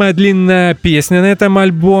 Сейчас самая длинная песня на этом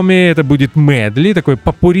альбоме. Это будет медли, такой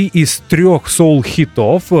попурри из 3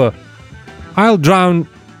 соул-хитов. I'll drown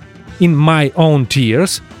in my own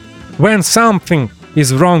tears. When something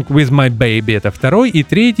is wrong with my baby. Это 2. И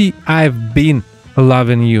 3. I've been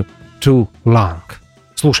loving you too long.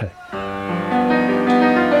 Слушай.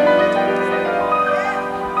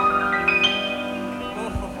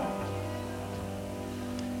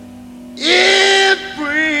 It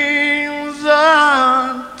brings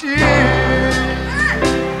a tear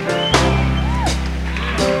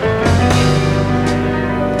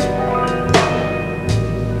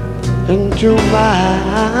into my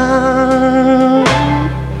eyes.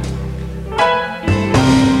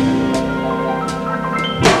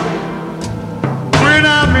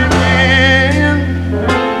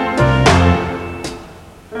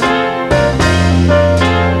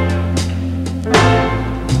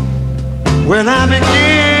 When I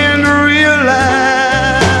begin to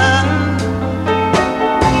realize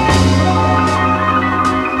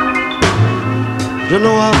you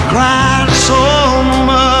know I've cried so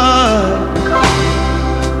much,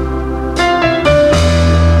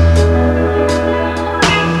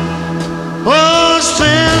 oh,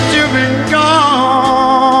 since you've been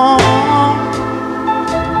gone.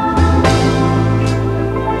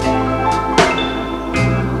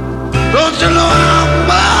 Don't you know I'm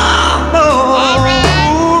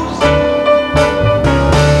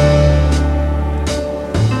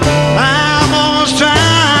I'm almost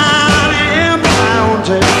trying in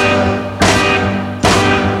mountain.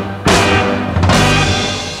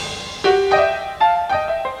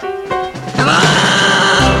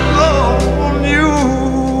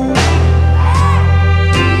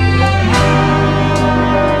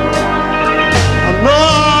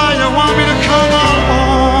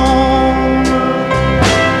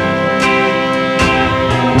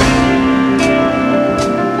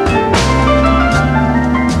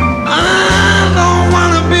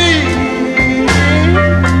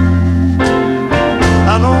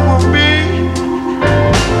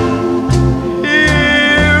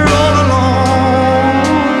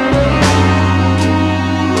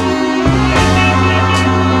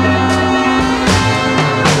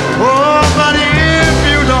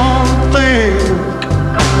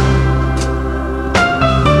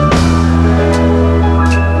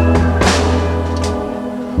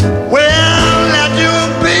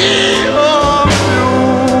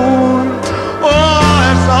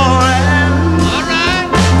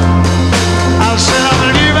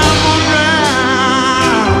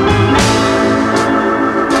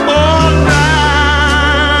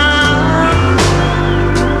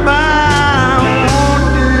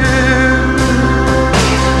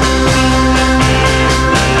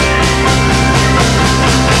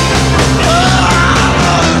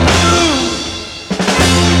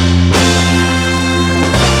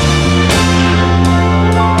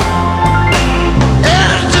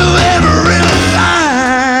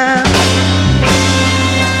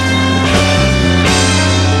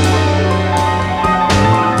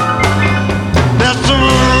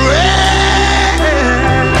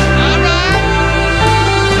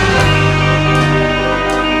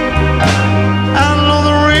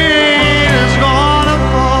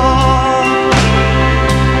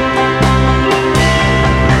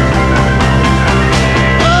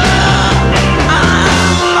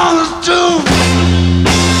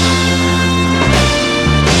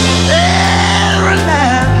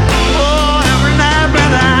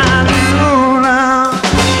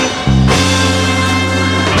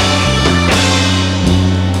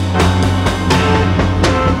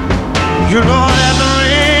 You know that the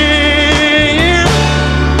rain,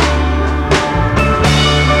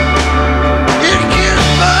 it keeps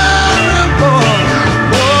pouring,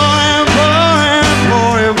 pouring, pouring,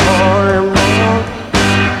 pouring, pouring, pouring.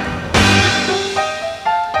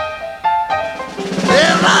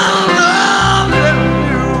 And I love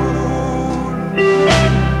you.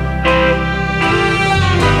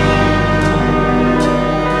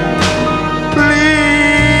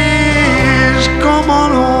 Please come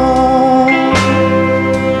on home.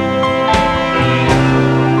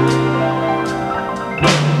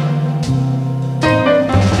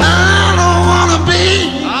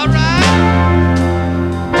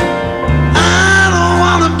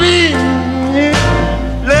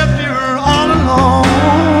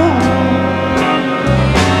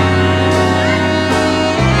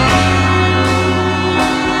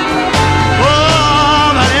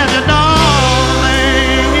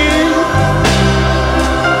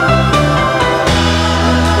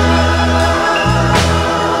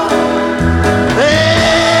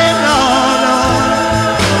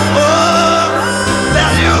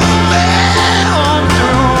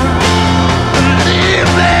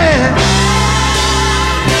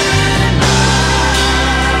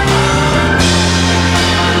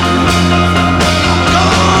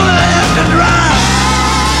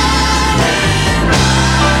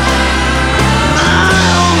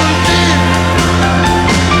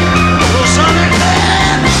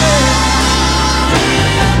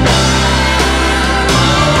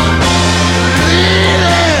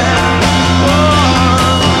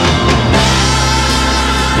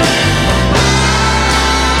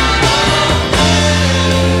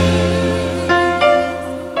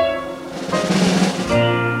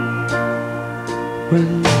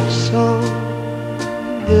 When something's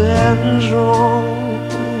wrong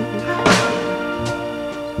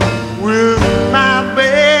with my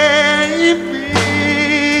baby,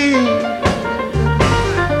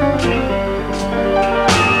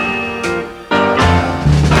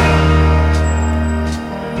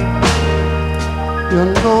 you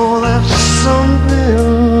know that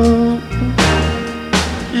something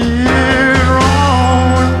is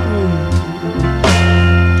wrong with me.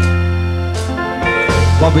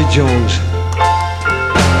 Bobby Jones.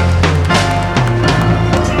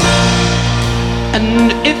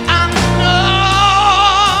 And if I know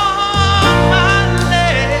my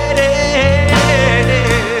lady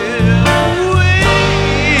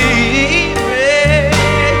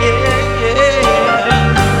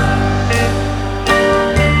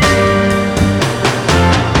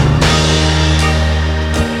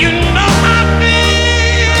you know I feel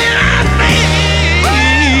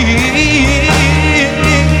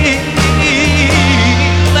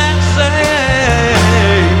that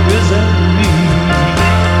same as me.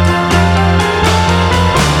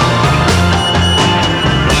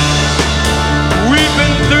 We've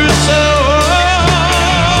been through so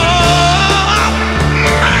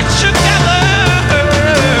much together.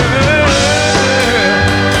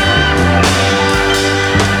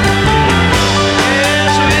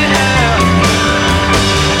 Yes, we have.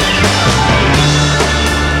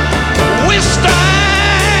 We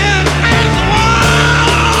stand as one.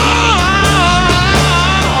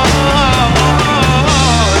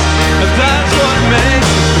 That's what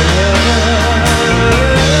makes it better.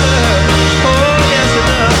 Oh, yes, it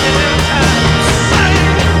does.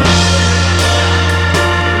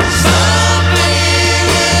 Something's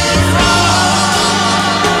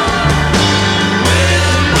wrong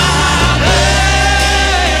with my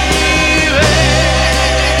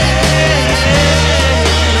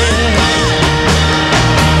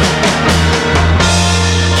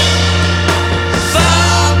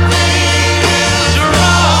Something's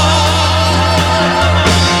wrong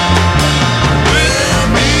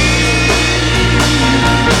with me.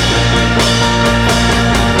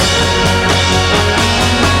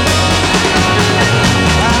 I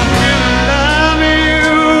really love you.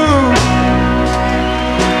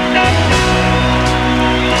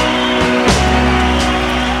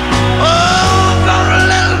 Oh, for a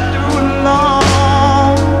little too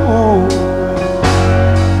long.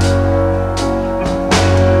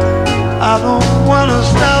 I don't wanna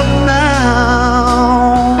stop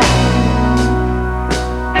now.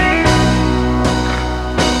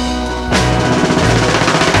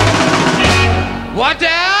 What,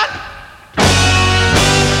 Dad?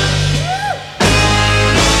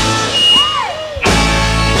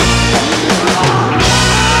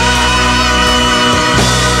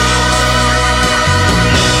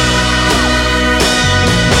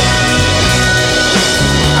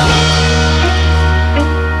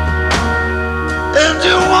 If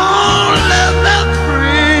you want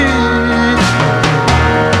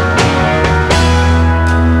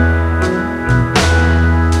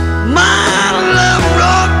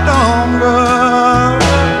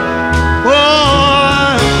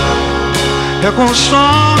Here comes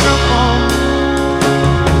strong and fall.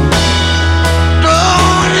 Oh,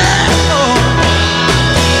 yeah, oh,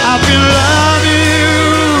 I've been loving you.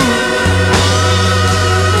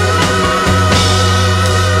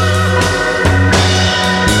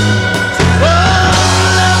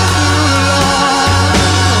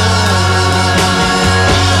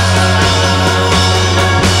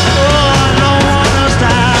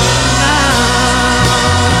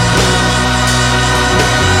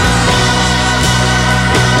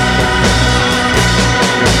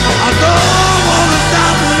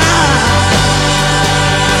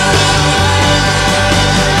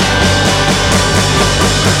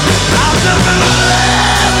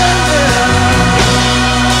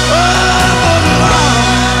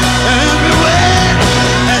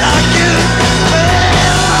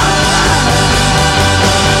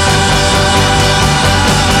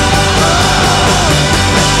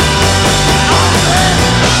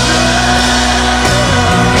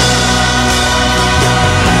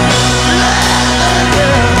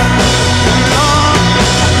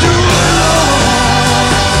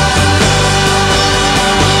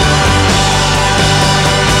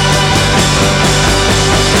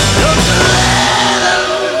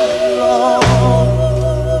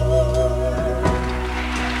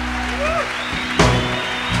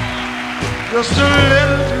 Just a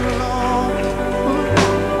little too long.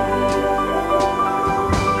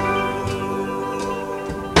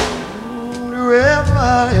 You ever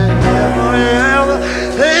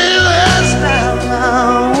lay this down?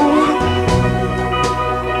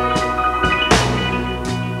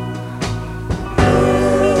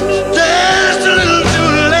 Just a little too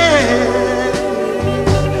late.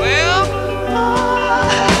 Well,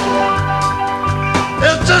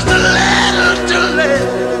 it's just a little too late.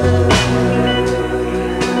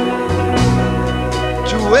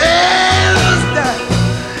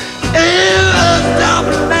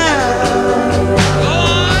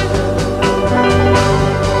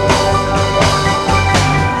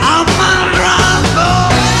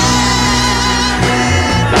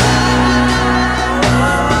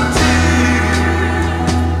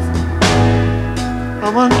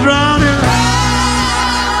 I'm drowning.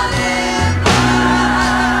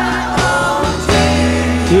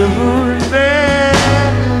 Every day.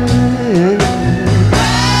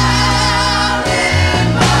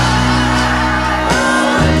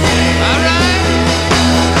 All right.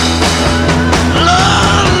 Lord,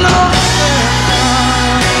 Lord,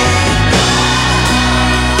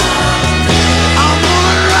 I'm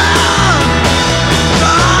gonna drown,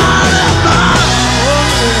 drown and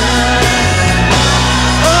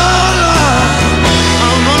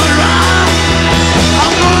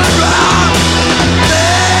drown.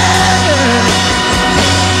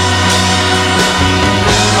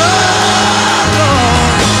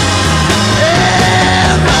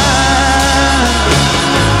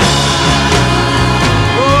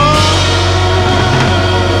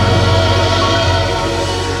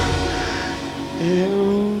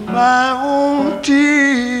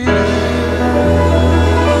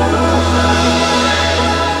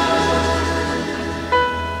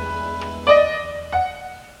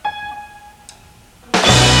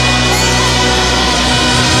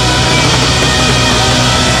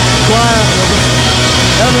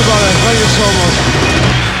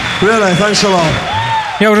 Really, thanks a lot.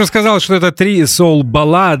 Я уже сказал, что это 3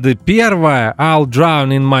 соул-баллады. Первая — I'll Drown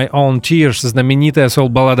in My Own Tears, знаменитая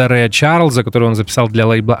соул-баллада Рэя Чарльза, которую он записал для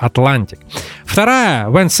лейбла Atlantic. Вторая —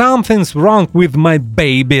 When Something's Wrong With My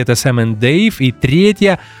Baby, это Сэм и Дэйв. И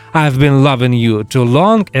третья — I've Been Loving You Too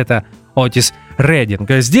Long, это Отис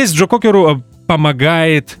Реддинг. Здесь Джо Кокеру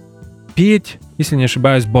помогает петь, если не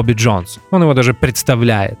ошибаюсь, Бобби Джонс. Он его даже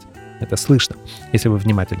представляет. Это слышно, если вы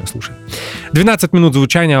внимательно слушаете. 12 минут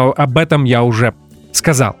звучания, об этом я уже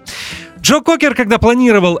сказал. Джо Кокер, когда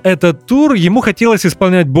планировал этот тур, ему хотелось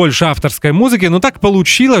исполнять больше авторской музыки, но так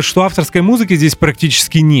получилось, что авторской музыки здесь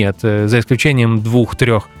практически нет, за исключением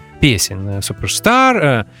 2-3 песен.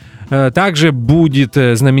 Superstar, также будет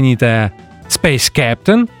знаменитая Space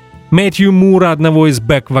Captain Мэтью Мура, одного из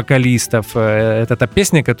бэк-вокалистов. Это та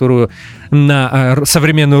песня, которую на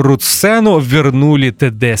современную рут-сцену вернули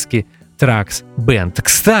Tedeschi Trucks Band.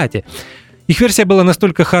 Кстати, их версия была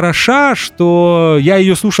настолько хороша, что я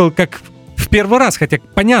ее слушал как в первый раз, хотя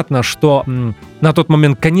понятно, что на тот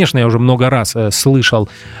момент, конечно, я уже много раз слышал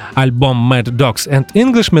альбом Mad Dogs and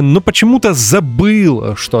Englishmen, но почему-то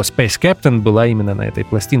забыл, что Space Captain была именно на этой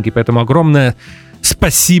пластинке, поэтому огромное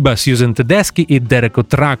спасибо Сьюзен Тедески и Дереку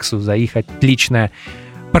Траксу за их отличное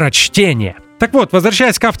прочтение. Так вот,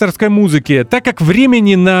 возвращаясь к авторской музыке, так как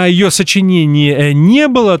времени на ее сочинение не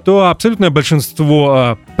было, то абсолютное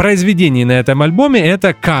большинство произведений на этом альбоме —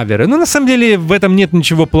 это каверы. Но на самом деле в этом нет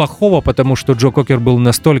ничего плохого, потому что Джо Кокер был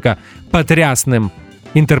настолько потрясным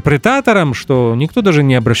интерпретатором, что никто даже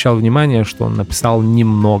не обращал внимания, что он написал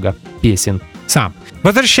немного песен сам.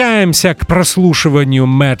 Возвращаемся к прослушиванию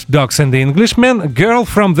Mad Dogs and the Englishmen. Girl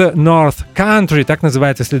from the North Country. Так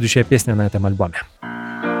называется следующая песня на этом альбоме.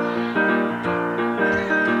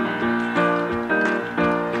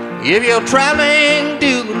 If you're traveling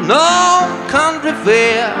to the North Country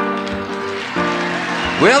Fair,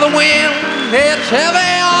 where the wind hits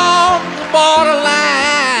heavy on the borderline,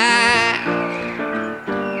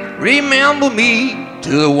 remember me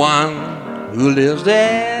to the one who lives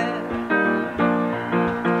there.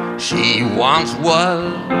 She once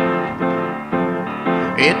was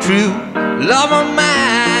a true love of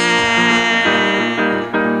mine.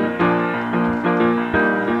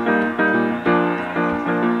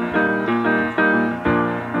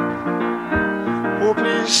 Oh,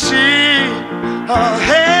 please see her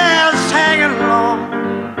hair's hanging long,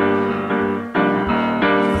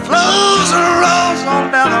 flows and rolls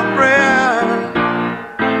on down her breast.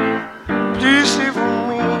 Please see for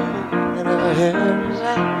me that her hair's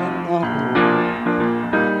hanging long.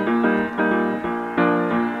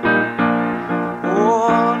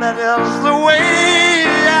 Oh, that is the way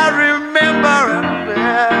I remember it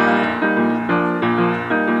there.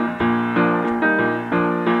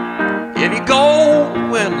 If you go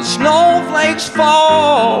when the snowflakes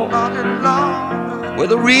fall, where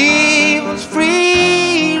the rivers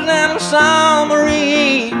freeze and the summer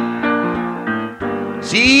rain,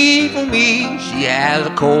 see for me, she has a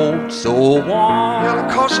coat so warm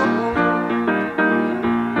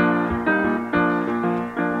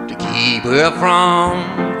to keep her from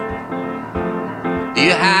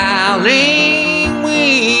the howling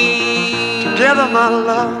wind. Together, my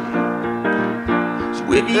love,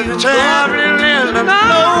 with you every traveling in the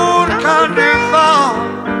North Country Farm,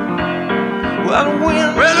 where the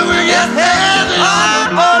wind gets heavy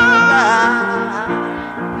on the line.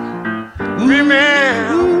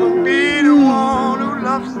 Remember me, the one who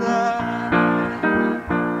loves her.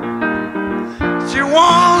 She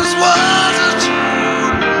once was a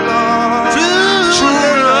true love,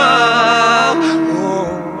 true love.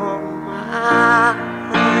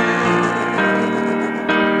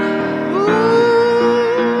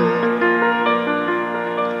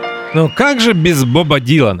 Ну как же без Боба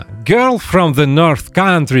Дилана? Girl from the North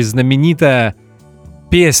Country, знаменитая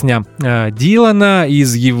песня Дилана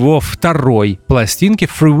из его второй пластинки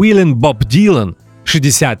Freewheelin' Bob Dylan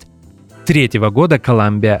 1963 года,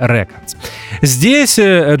 Columbia Records. Здесь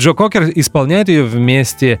Джо Кокер исполняет ее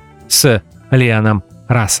вместе с Лианом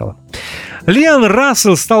Расселом. Лиан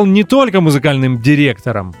Рассел стал не только музыкальным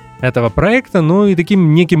директором этого проекта, но и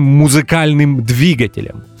таким неким музыкальным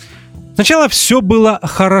двигателем. Сначала все было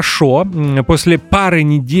хорошо. После пары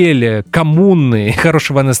недель коммуны и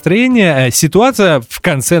хорошего настроения ситуация в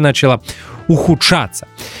конце начала ухудшаться.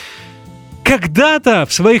 Когда-то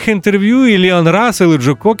в своих интервью и Лиан Рассел, и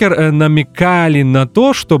Джо Кокер намекали на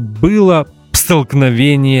то, что было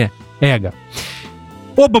столкновение эго.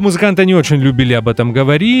 Оба музыканта не очень любили об этом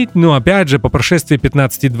говорить, но опять же, по прошествии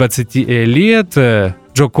 15-20 лет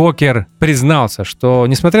Джо Кокер признался, что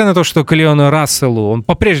несмотря на то, что к Лиану Расселу он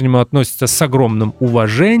по-прежнему относится с огромным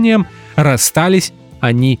уважением, расстались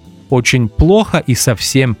они очень плохо и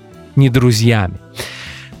совсем не друзьями.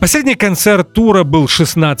 Последний концерт тура был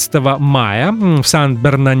 16 мая в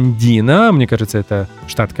Сан-Бернандино, мне кажется, это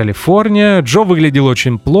штат Калифорния. Джо выглядел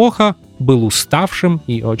очень плохо, был уставшим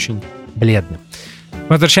и очень бледным.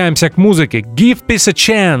 Возвращаемся к музыке. Give Peace a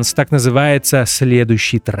Chance, так называется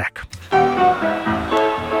следующий трек.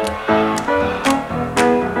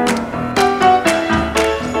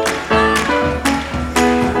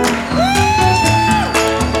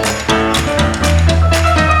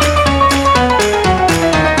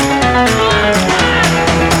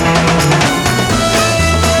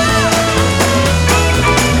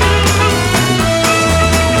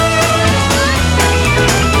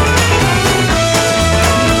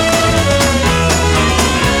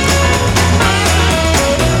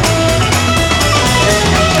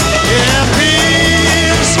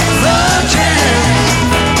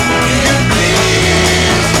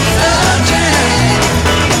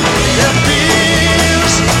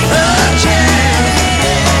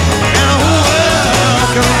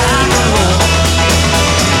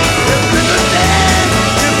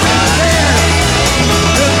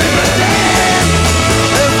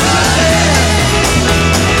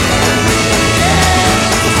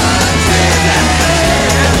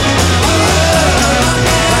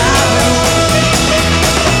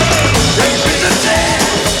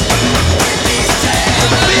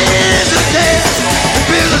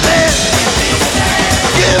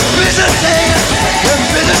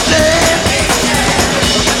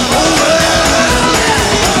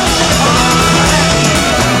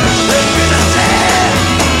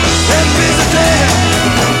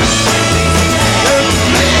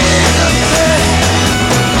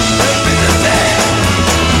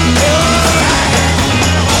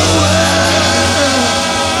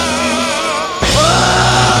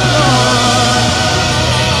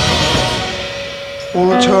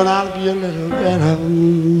 Gonna turn out to be a little better.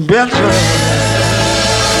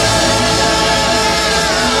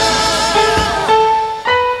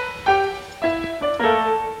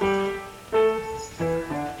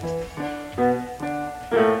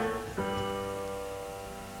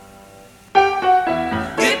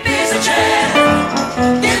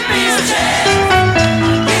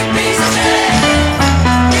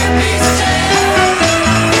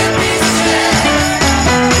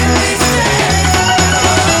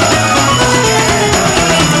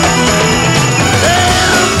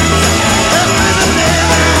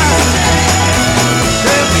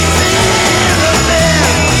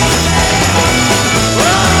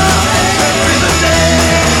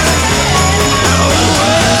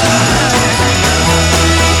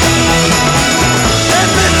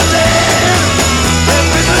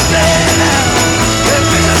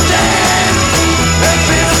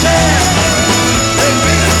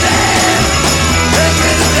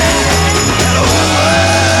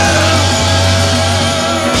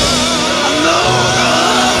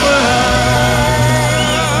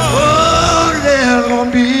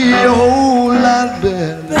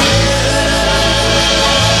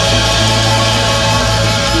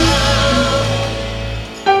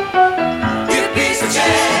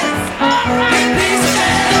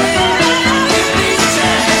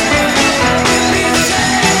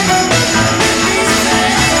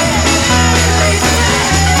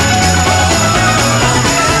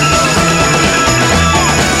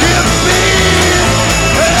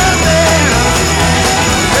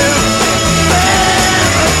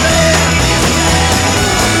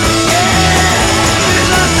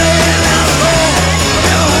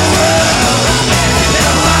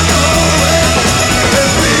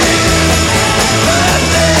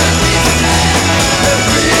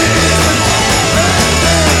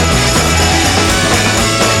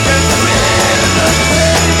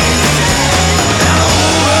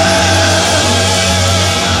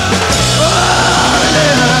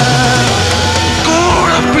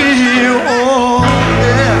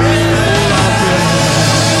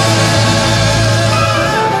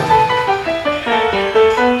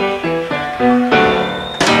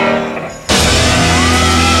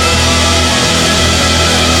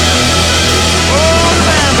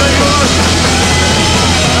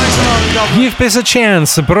 Give Peace a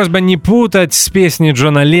Chance. Просьба не путать с песней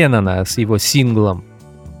Джона Леннона, с его синглом.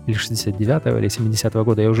 Или 69-го, или 70-го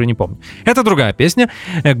года, я уже не помню. Это другая песня.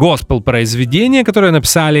 Госпел-произведение, которое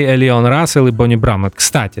написали Леон Рассел и Бонни Брамлет.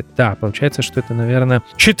 Кстати, да, получается, что это, наверное,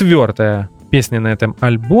 4-я песня на этом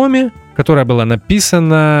альбоме, которая была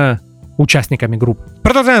написана участниками группы.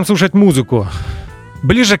 Продолжаем слушать музыку.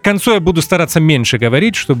 Ближе к концу я буду стараться меньше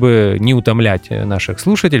говорить, чтобы не утомлять наших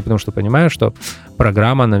слушателей, потому что понимаю, что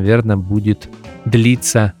программа, наверное, будет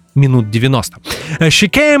длиться минут 90. She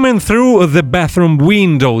came in through the bathroom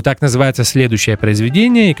window. Так называется следующее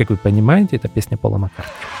произведение. И, как вы понимаете, это песня Пола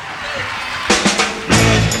Маккартни.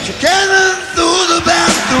 She came in through the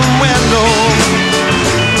bathroom window.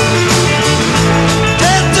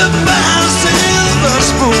 Dead to buy a silver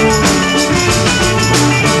spoon.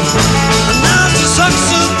 And now she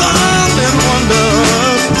sucks her thumb and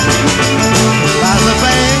wonders by the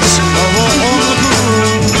banks of her own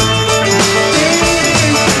lagoon.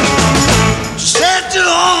 She said you've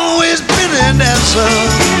always been a dancer.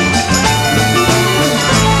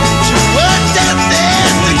 She worked at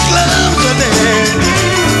the clubs a day.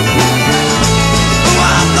 Oh,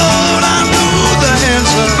 I thought I knew the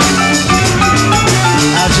answer.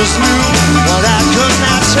 I just knew what I could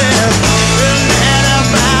not say. Didn't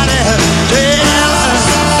anybody tell her?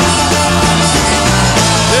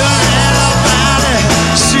 Didn't anybody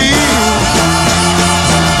see?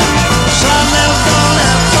 Sunday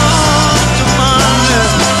morning, born to Monday.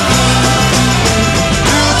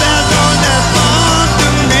 Do that on that born to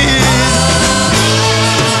me.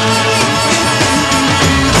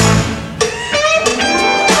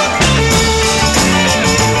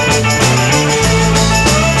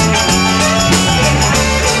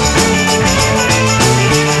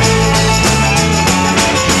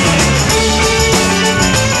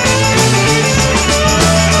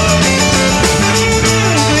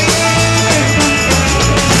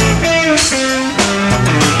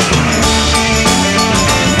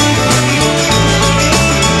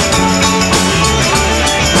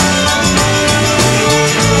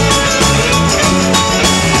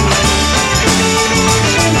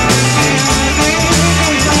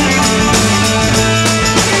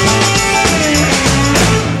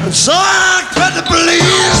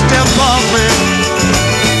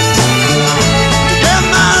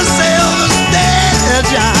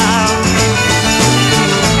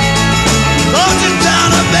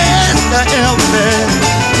 help me.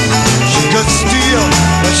 She could steal,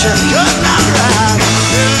 but she could not ride.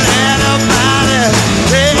 Didn't anybody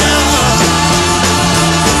tell her?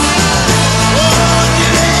 Oh,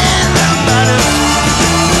 didn't anybody?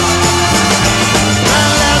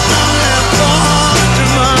 Well, that's only born to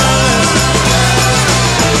money.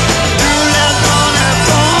 You that's only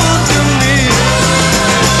born to me.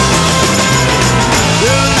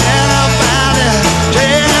 Didn't anybody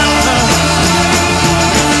tell her?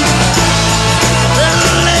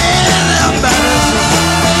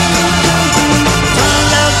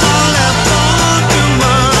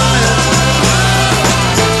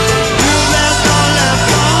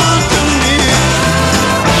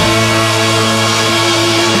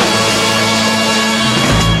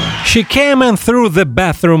 She Came in Through the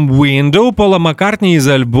Bathroom Window Пола Маккартни из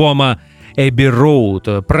альбома Abbey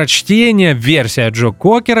Road. Прочтение, версия Джо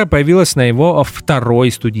Кокера появилась на его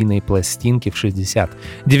второй студийной пластинке в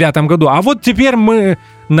 1969 году. А вот теперь мы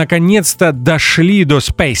наконец-то дошли до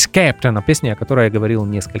Space Captain, песни, о которой я говорил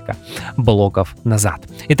несколько блоков назад.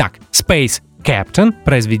 Итак, Space Captain —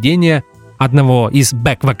 произведение одного из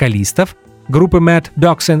бэк-вокалистов группы Mad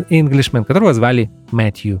Dogs and Englishmen, которого звали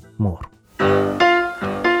Мэтью Мур.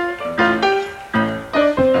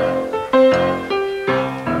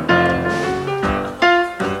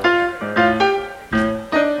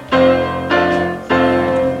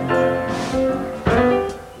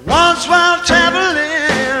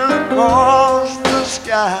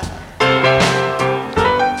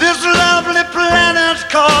 This lovely planet's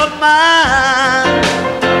called mine.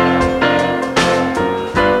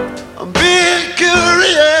 I'm being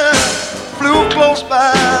curious, flew close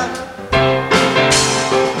by.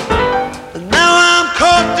 And now I'm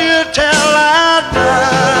caught to tell I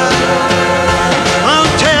die.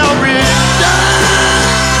 Until we die,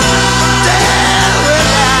 till we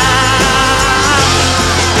die.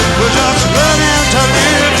 We're just learning to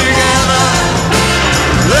live together.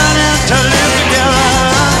 Learning to live together,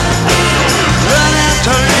 learning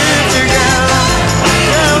to live together,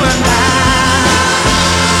 you and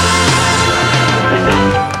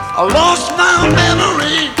I lost my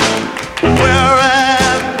memory where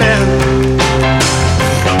I've been.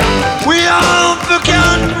 We all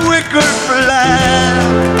forgot we could fly.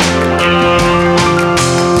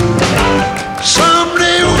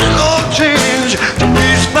 Someday we'll all change to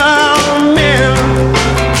peaceful men.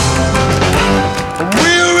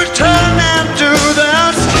 Turn them to the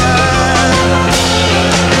sky.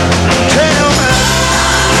 Tell me,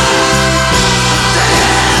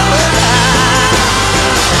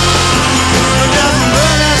 we're just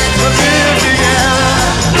learning to live together,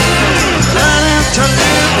 learning to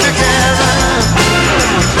live together,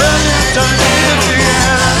 learning to live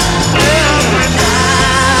together every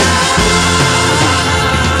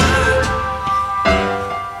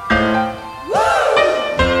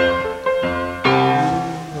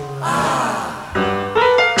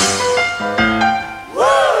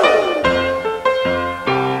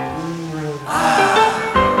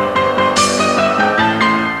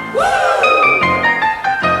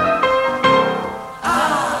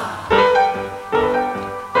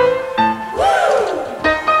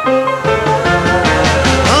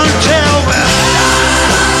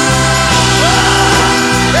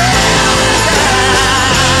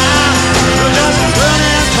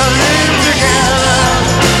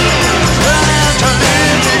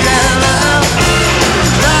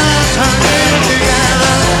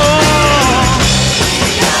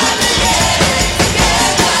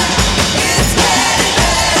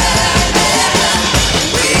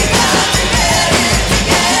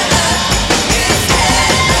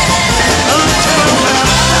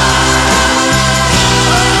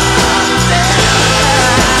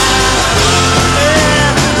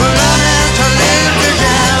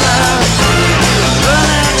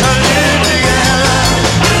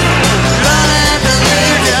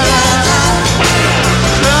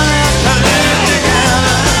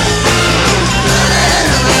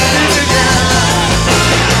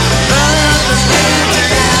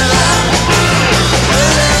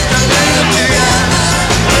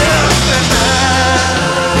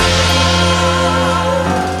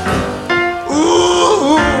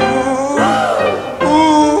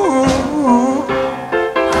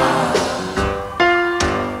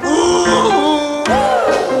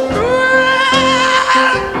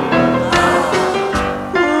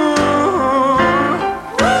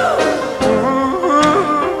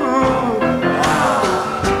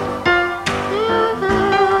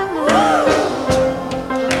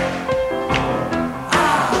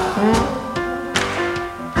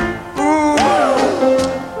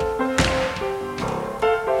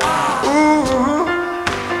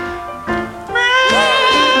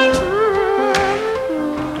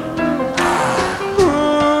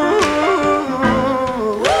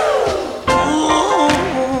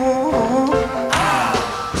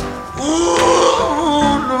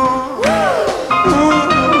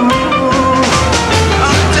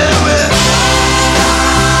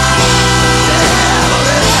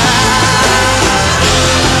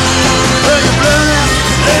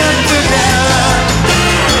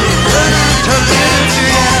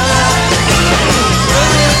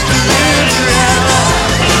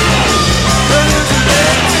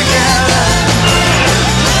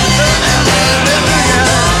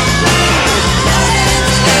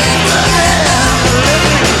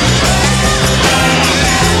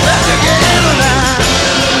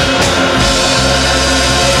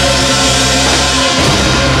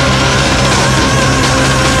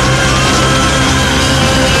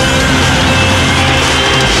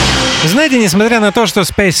несмотря на то, что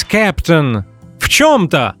Space Captain в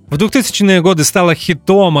чем-то в 2000-е годы стала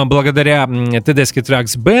хитом, а благодаря Tedeschi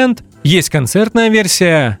Trucks Band есть концертная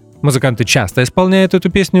версия. Музыканты часто исполняют эту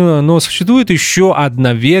песню, но существует еще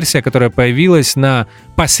одна версия, которая появилась на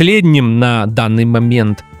последнем на данный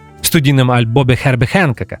момент студийном альбоме Херби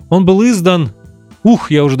Хэнкока. Он был издан,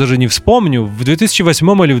 я уже даже не вспомню, в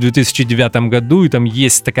 2008 или в 2009 году, и там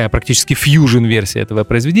есть такая практически фьюжн-версия этого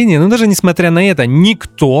произведения, но даже несмотря на это,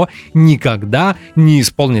 никто никогда не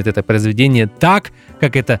исполнит это произведение так,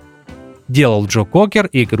 как это делал Джо Кокер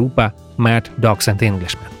и группа Mad Dogs and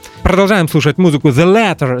Englishmen. Продолжаем слушать музыку The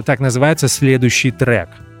Letter, так называется следующий трек.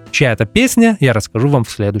 Чья это песня, я расскажу вам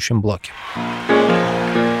в следующем блоке.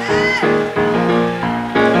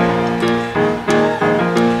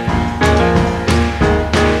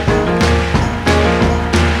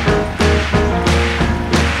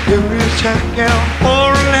 Check out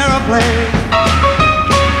for an airplane.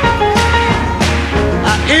 I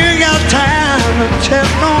ain't got time to check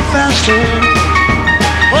no fashion.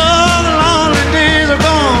 Oh, the lonely days are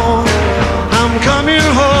gone. I'm coming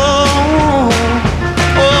home.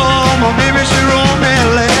 Oh, my baby, she wrote me a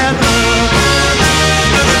letter.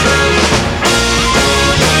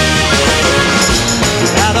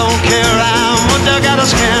 I don't care how much I gotta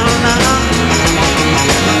spend now.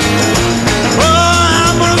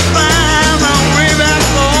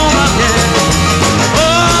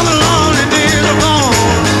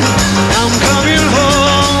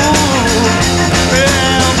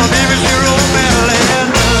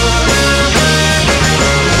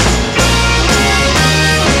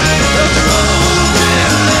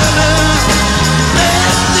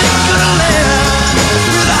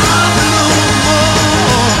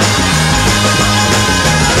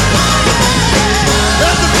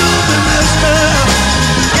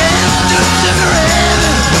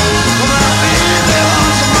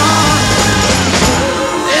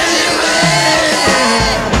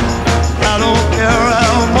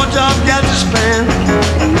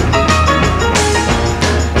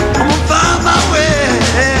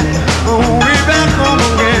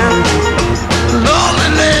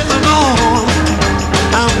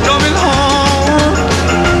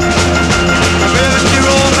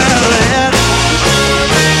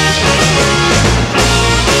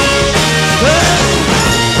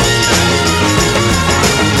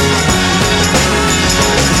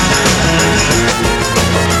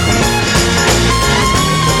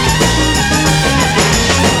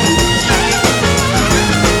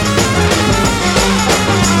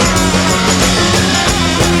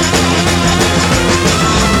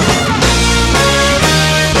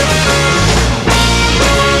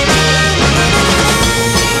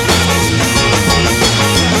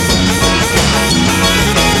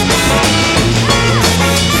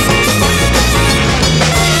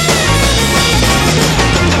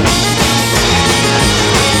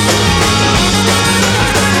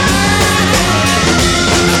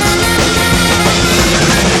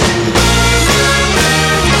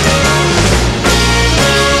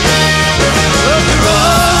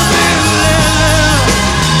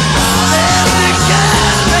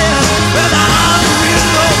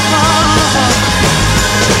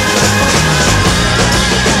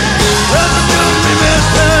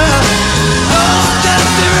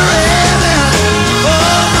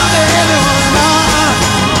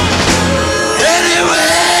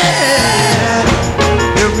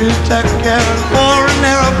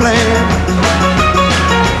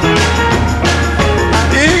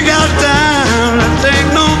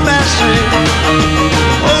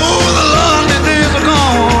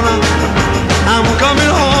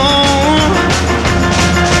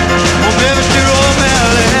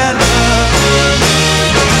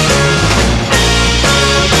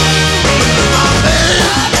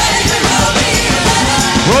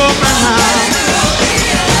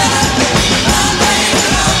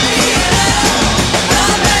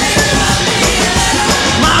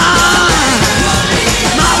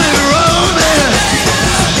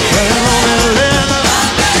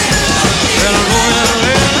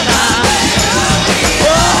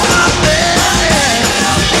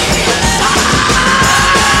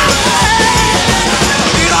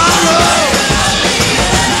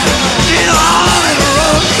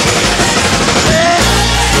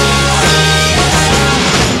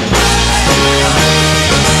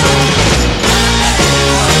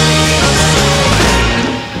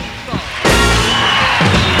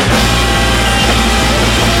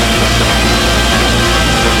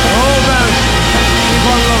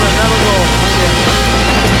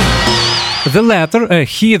 The Letter —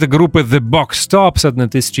 хит группы The Box Tops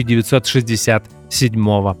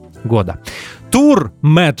 1967 года. Тур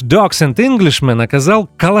Mad Dogs and Englishmen оказал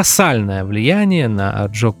колоссальное влияние на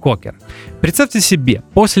Джо Кокера. Представьте себе,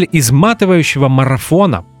 после изматывающего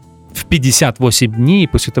марафона в 58 дней,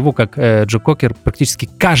 после того, как Джо Кокер практически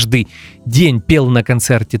каждый день пел на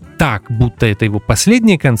концерте так, будто это его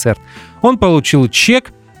последний концерт, он получил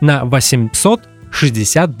чек на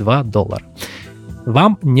 $862.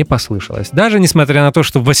 Вам не послышалось. Даже несмотря на то,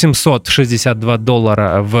 что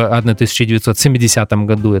 $862 в 1970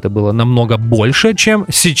 году это было намного больше, чем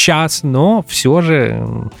сейчас, но все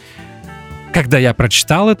же, когда я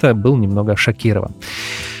прочитал это, был немного шокирован.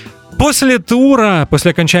 После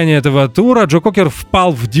окончания этого тура Джо Кокер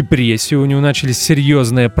впал в депрессию, у него начались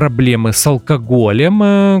серьезные проблемы с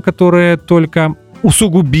алкоголем, которые только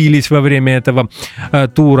усугубились во время этого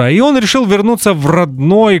тура, и он решил вернуться в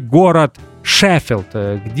родной город Шеффилд,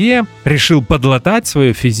 где решил подлатать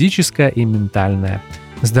свое физическое и ментальное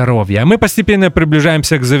здоровье. А мы постепенно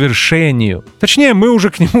приближаемся к завершению. Точнее, мы уже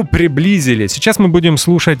к нему приблизились. Сейчас мы будем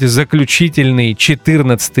слушать заключительный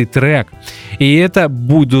 14-й трек. И это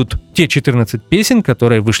будут те 14 песен,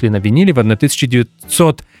 которые вышли на виниле в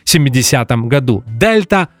 1970 году.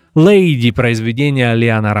 «Delta Lady» произведение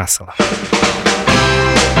Лиана Рассела.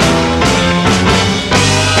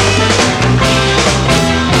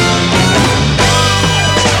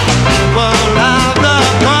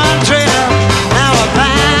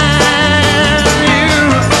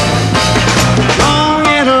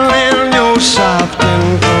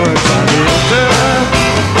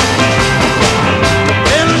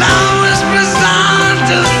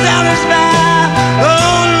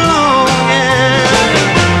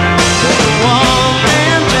 Warm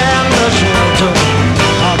and tender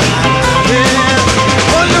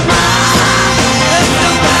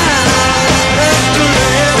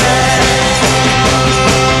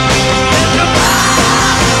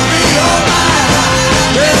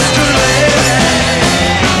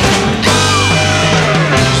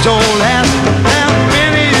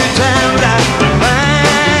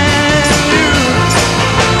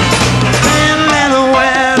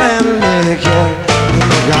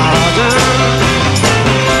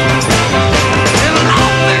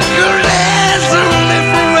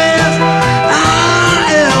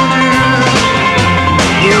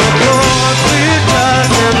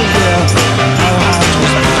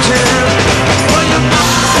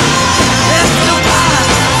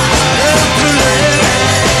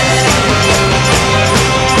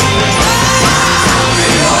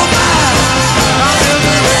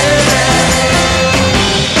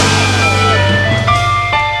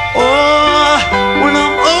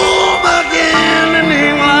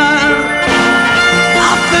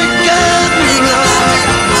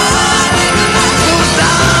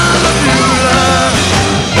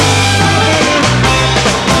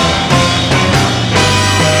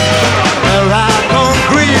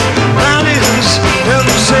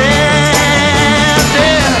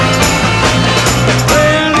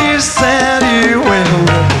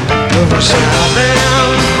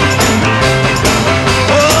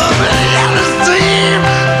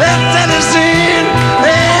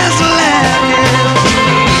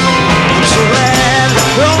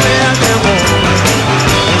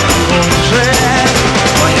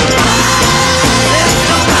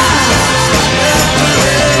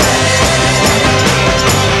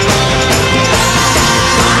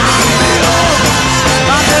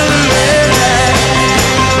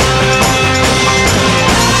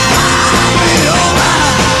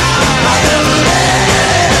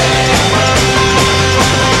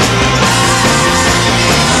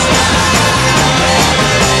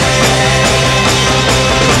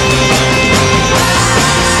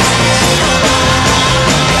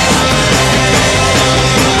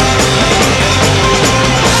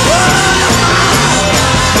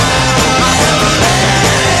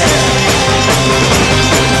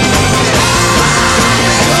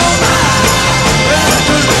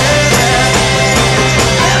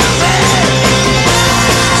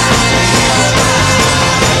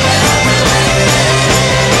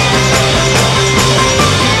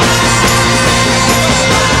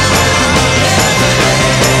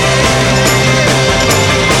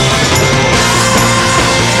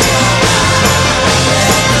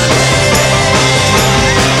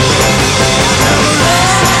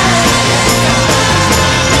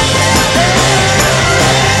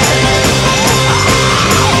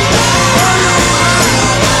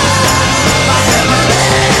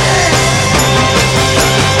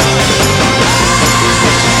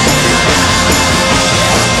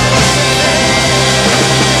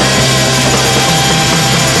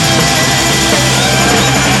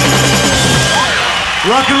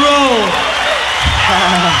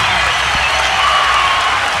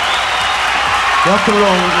Rock and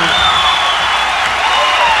roll.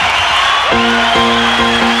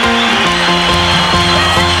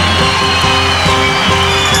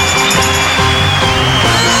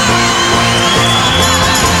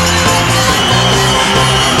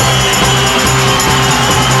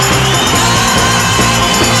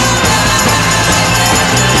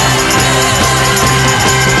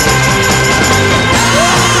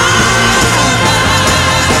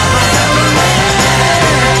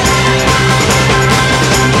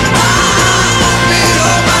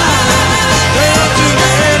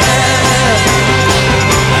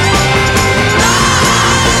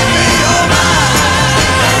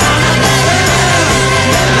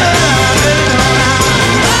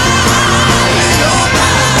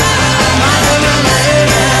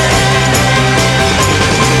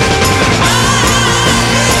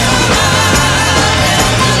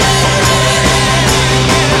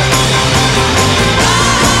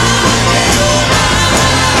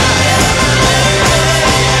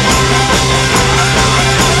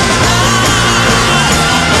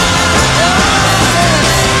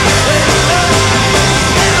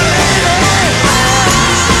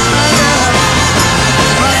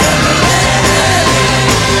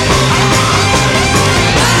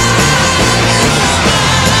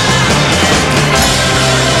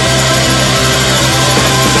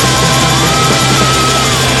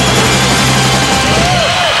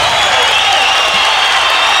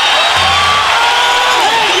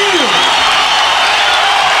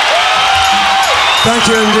 Thank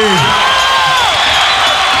you indeed.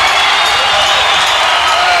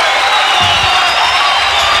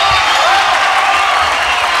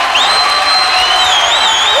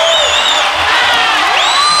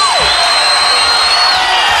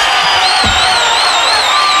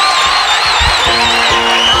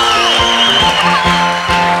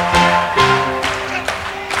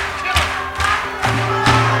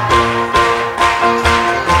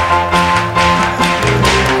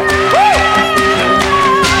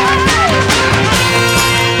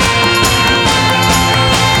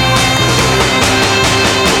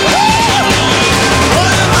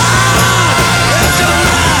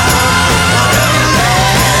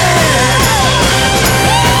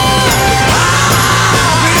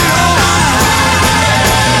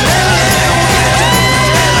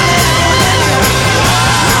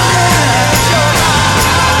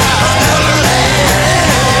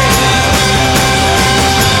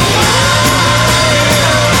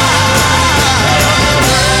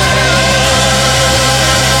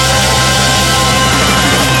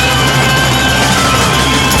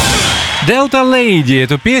 Delta Lady.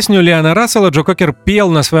 Эту песню Лиона Рассела Джо Кокер пел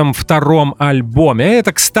на своем втором альбоме.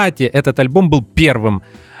 Это, кстати, этот альбом был первой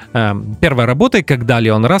работой, когда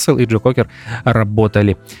Лион Рассел и Джо Кокер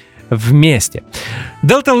работали вместе.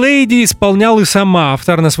 Delta Lady исполнял и сам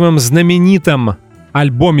автор на своем знаменитом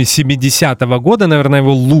альбоме 70-го года, наверное,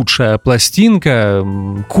 его лучшая пластинка,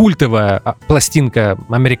 культовая пластинка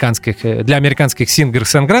для американских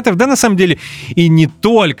сингер-сонграйтеров. Да, на самом деле, и не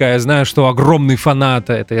только. Я знаю, что огромный фанат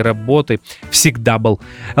этой работы всегда был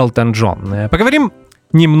Элтон Джон. Поговорим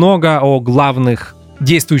немного о главных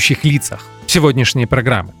действующих лицах сегодняшней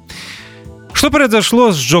программы. Что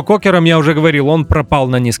произошло с Джо Кокером, я уже говорил, он пропал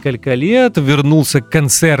на несколько лет, вернулся к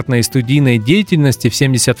концертной и студийной деятельности в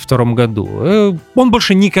 1972 году. Он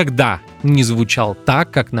больше никогда не звучал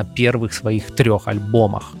так, как на первых своих 3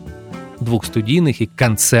 альбомах. 2 студийных и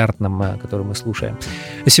концертном, который мы слушаем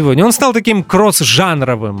сегодня. Он стал таким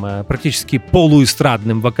кросс-жанровым, практически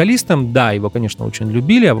полуэстрадным вокалистом. Да, его, конечно, очень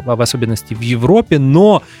любили, в особенности в Европе,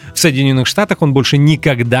 но в Соединенных Штатах он больше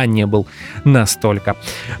никогда не был настолько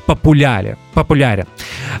популярен.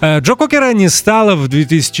 Джо Кокера не стало в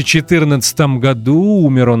 2014 году,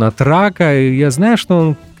 умер он от рака. И я знаю,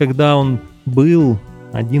 что когда он был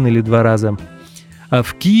 1 или 2 раза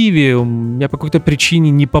в Киеве, я по какой-то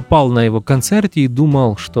причине не попал на его концерте и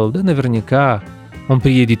думал, что да, наверняка он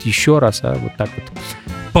приедет еще раз, а вот так вот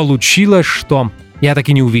получилось, что я так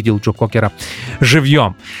и не увидел Джо Кокера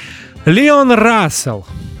живьем. Лион Рассел.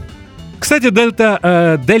 Кстати, Delta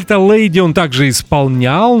Lady он также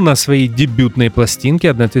исполнял на своей дебютной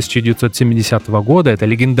пластинке 1970 года. Это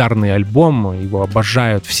легендарный альбом, его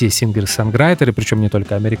обожают все сингер-сонграйтеры, причем не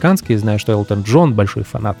только американские. Знаю, что Элтон Джон большой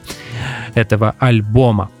фанат этого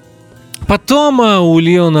альбома. Потом у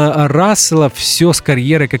Лиона Рассела все с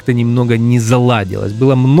карьерой как-то немного не заладилось.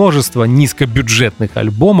 Было множество низкобюджетных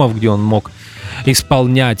альбомов, где он мог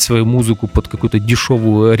исполнять свою музыку под какую-то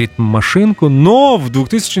дешевую ритм-машинку, но в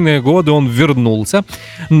 2000-е годы он вернулся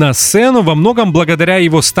на сцену во многом благодаря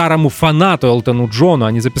его старому фанату Элтону Джону.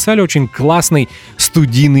 Они записали очень классный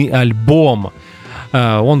студийный альбом.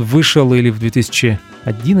 Он вышел или в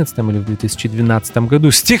 2011 или в 2012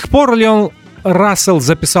 году. С тех пор Леон Рассел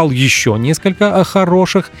записал еще несколько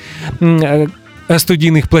хороших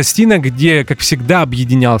студийных пластинок, где, как всегда,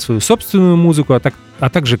 объединял свою собственную музыку, а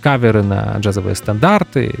также каверы на джазовые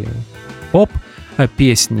стандарты,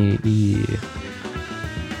 поп-песни и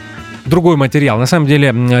другой материал. На самом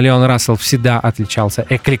деле, Леон Рассел всегда отличался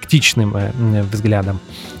эклектичным взглядом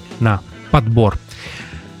на подбор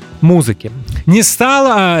музыки. Не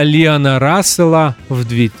стало Леона Рассела в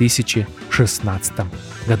 2016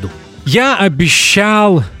 году. Я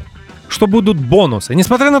обещал, что будут бонусы.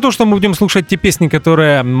 Несмотря на то, что мы будем слушать те песни,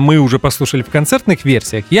 которые мы уже послушали в концертных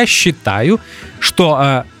версиях, я считаю,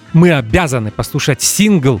 что мы обязаны послушать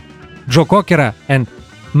сингл Джо Кокера and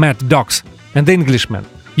Mad Dogs and the Englishman.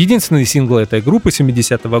 Единственный сингл этой группы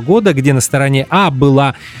 70-го года, где на стороне А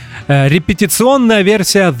была репетиционная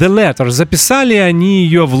версия The Letter. Записали они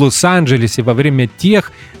ее в Лос-Анджелесе во время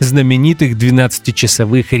тех знаменитых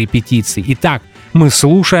 12-часовых репетиций. Итак, мы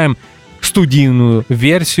слушаем студийную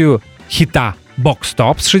версию хита Box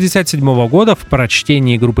Top с 67 года в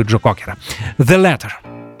прочтении группы Джо Кокера. The Letter.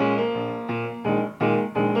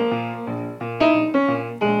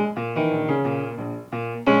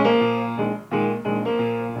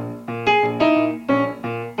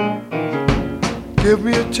 Give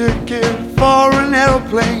me a ticket for an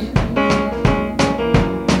airplane.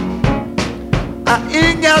 I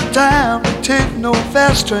ain't got time to take no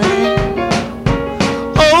fast train.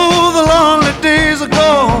 Oh, the lonely days are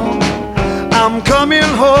gone. I'm coming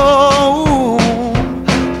home.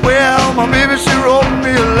 Well, my baby, she wrote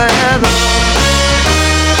me a letter.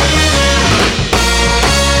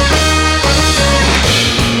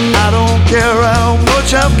 I don't care how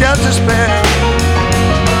much I've got to spend.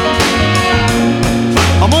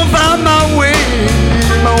 I'm gonna find my way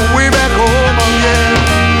back home again.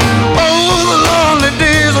 Oh, the lonely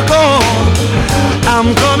days are gone.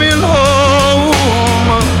 I'm coming home.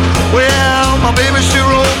 Well, my baby, she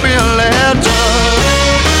wrote me a letter.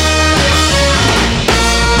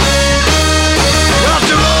 Well,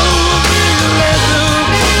 she wrote me a letter.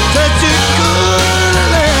 Said she couldn't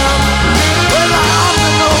live without me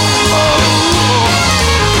no more.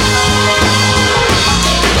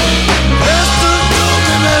 Mister,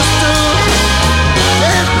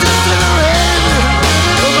 it's just in a rain.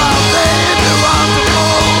 My baby wants to go.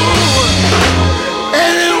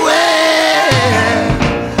 Anyway,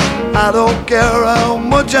 I don't care how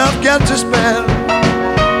much I've got to spend.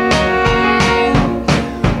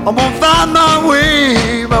 I'm gonna find my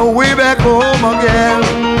way back home again.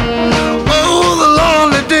 Oh, the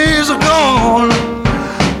lonely days are gone.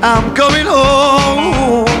 I'm coming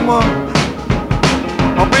home.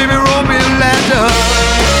 My baby wrote me a letter.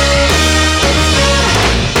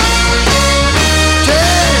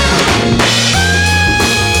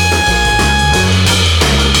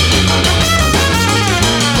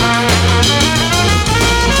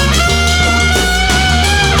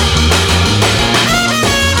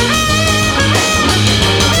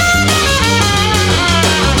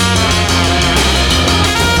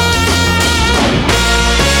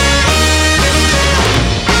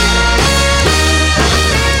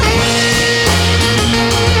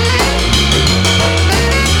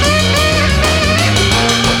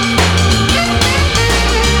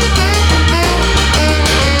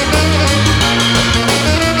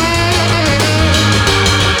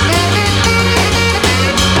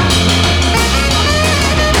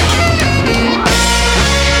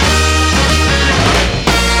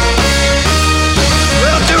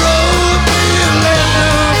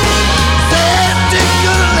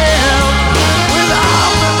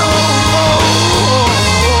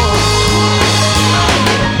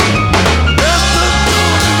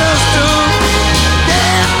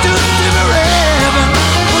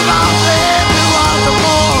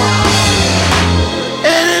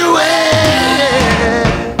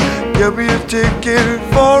 Ticket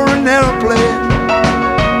for an airplane.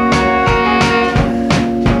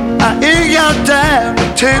 I ain't got time to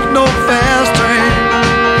take no fast train.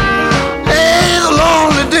 Hey, the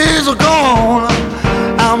lonely days are gone.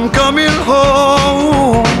 I'm coming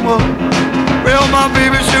home. Well, my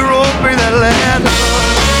baby, she wrote me that letter.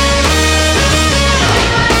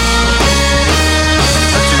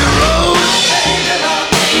 She wrote,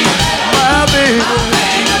 my baby,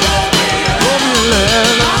 wrote me a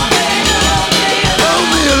letter.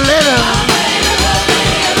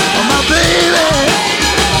 My baby,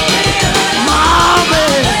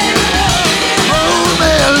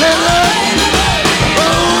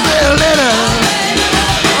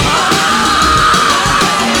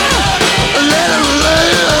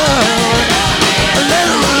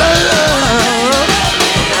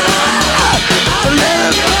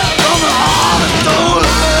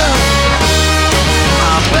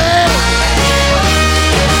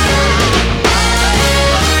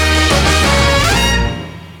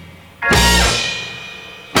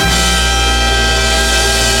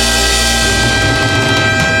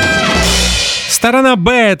 Сторона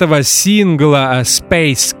Б этого сингла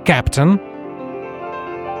Space Captain.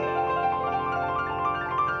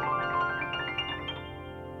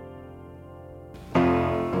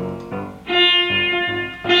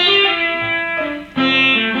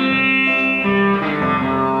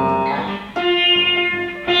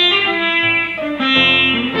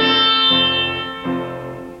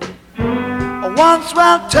 Once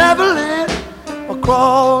while traveling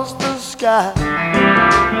across the sky,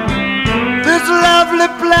 this lovely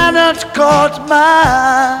planet caught my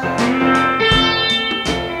eye.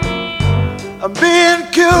 And being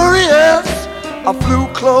curious, I flew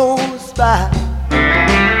close by,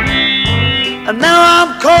 and now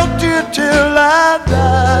I'm caught here till I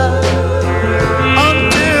die.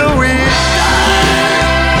 Until we die,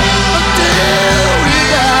 until we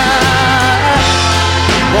die.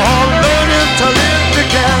 We're learning to live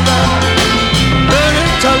together,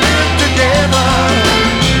 learning to live together,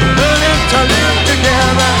 learning to live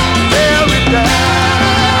together till we die.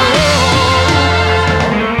 Oh,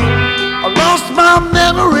 I lost my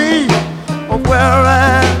memory of where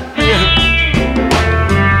I've been.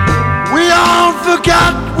 We all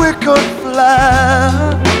forgot we could fly.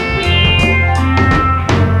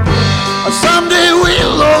 Someday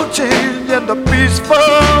we'll all change into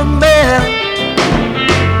peaceful men.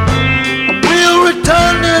 We'll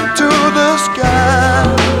return into the sky.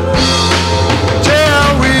 Till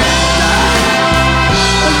we die,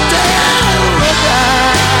 till we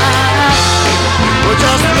die. We're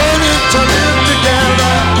just learning to live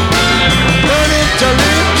together, learning to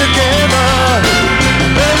live together,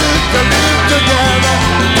 learning to live together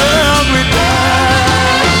till we die.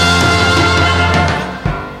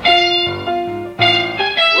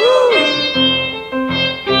 Woo!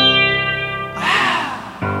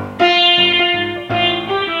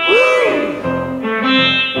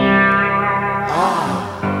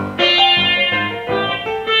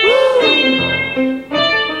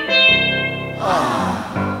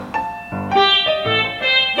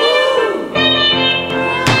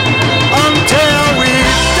 Until we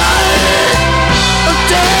die,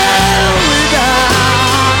 until we die.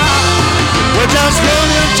 We're just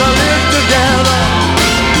learning to live together,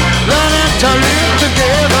 learning to live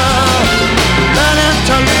together, learning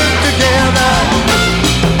to live together.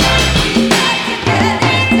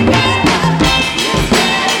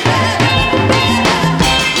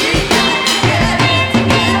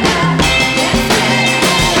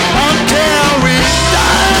 Until we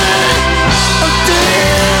die,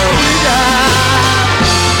 until we die.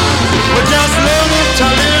 We're just learning to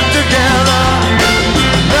live together,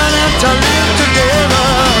 learning to live together,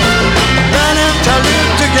 learning to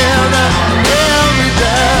live together till we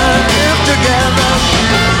die. Live together,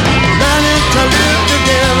 learning to live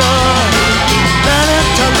together, learning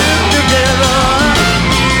to live together,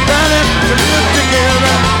 learning to live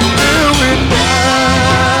together till we die.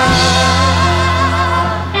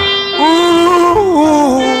 Ooh, ooh,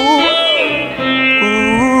 ooh.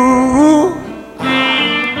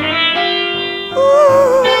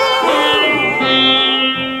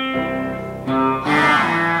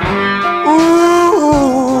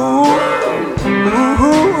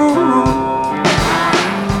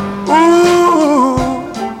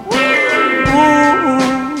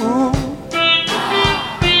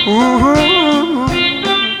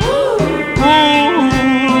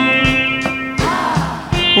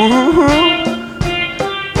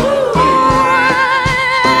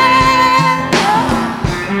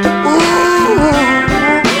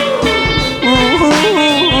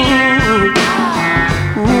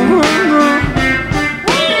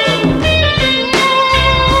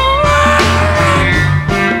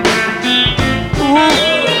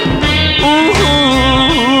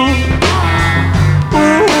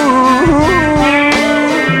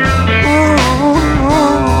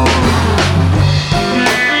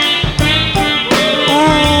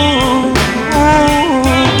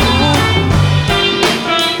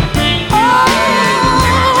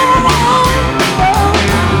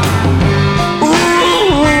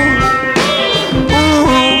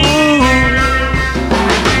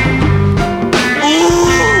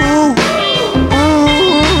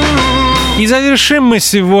 И завершим мы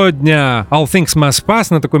сегодня All Things Must Pass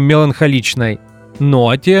на такой меланхоличной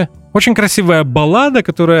ноте. Очень красивая баллада,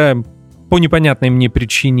 которая по непонятной мне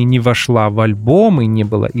причине не вошла в альбом и не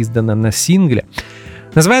была издана на сингле.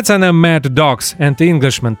 Называется она Mad Dogs and the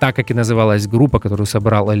Englishman, так как и называлась группа, которую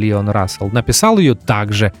собрал Леон Рассел. Написал ее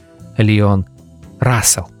также Леон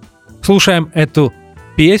Рассел. Слушаем эту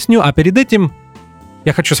песню, а перед этим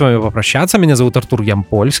я хочу с вами попрощаться. Меня зовут Артур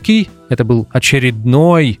Ямпольский. Это был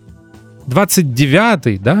очередной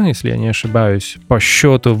 29-й, да, если я не ошибаюсь, по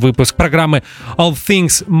счету выпуск программы All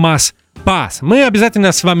Things Must Pass. Мы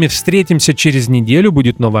обязательно с вами встретимся через неделю.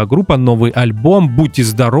 Будет новая группа, новый альбом. Будьте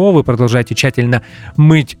здоровы, продолжайте тщательно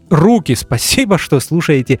мыть руки. Спасибо, что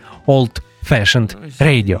слушаете Old Fashioned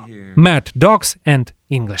Radio. Mad Dogs and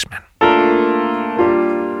Englishmen.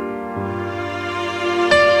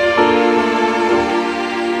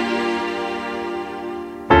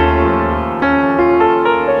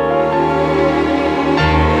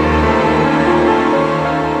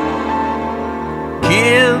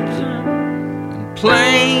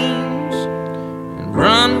 Planes and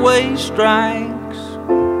runway strikes,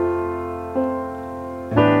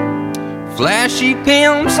 flashy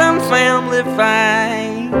pimps and family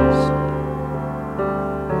fights,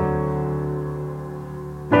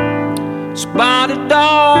 spotted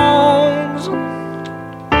dogs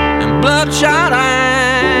and bloodshot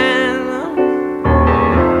eyes.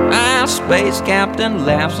 Our space captain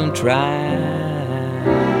laughs and tries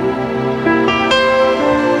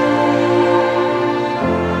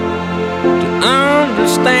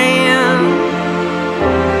understand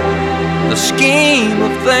the scheme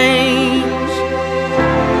of things,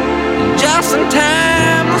 and just in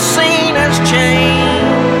time the scene has changed.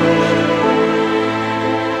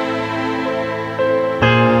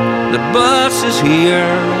 The bus is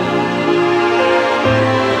here,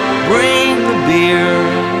 bring the beer.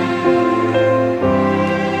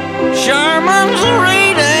 Sherman's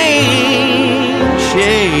reading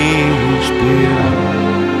Shakespeare.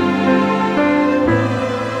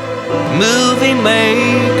 Movie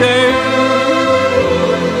maker,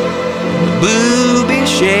 booby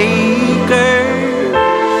shaker,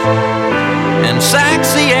 and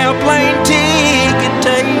sexy airplane ticket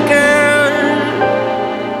taker.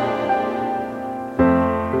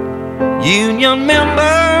 Union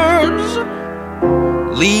members,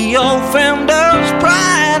 Leo Fenders,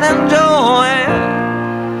 pride and joy.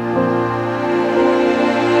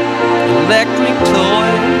 Electric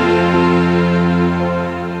toy.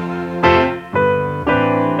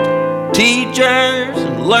 Teachers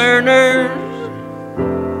and learners,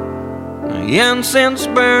 incense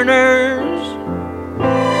burners,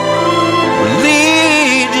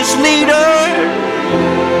 religious leaders,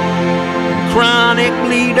 chronic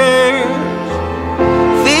leaders,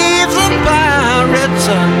 thieves and pirates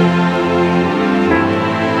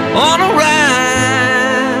on a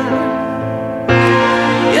ride.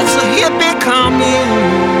 It's a hippie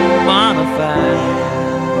commune bonafide.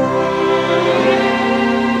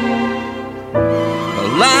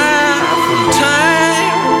 Life and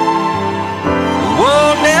time,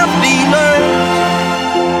 world death dealers,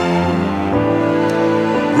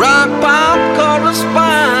 rock pop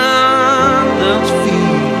correspondence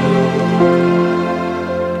fever.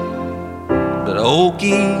 But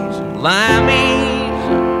Okies and Limeys,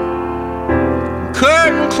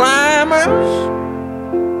 curtain climbers,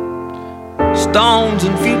 Stones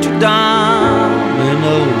and future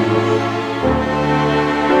dominoes.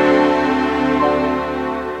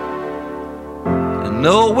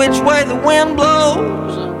 Know which way the wind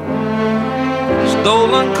blows.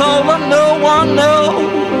 Stolen cola, no one knows.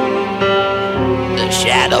 The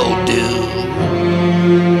shadow do,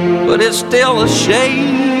 but it's still a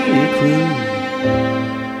shady crew.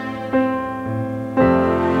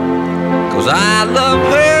 'Cause I love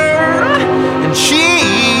her and she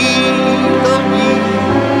loves me.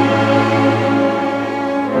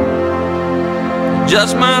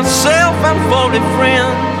 Just myself and 40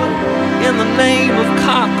 friends in the name of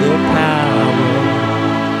cocker power,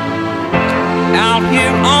 out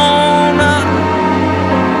here on the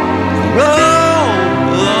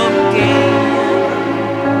road again,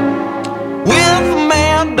 with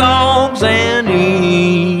mad dogs and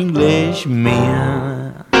Englishmen.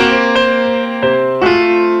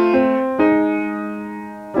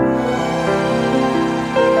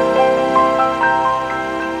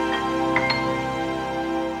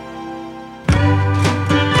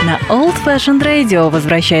 Old Fashioned Radio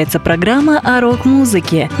возвращается программа о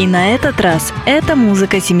рок-музыке. И на этот раз это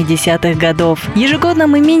музыка 70-х годов. Ежегодно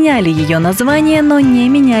мы меняли ее название, но не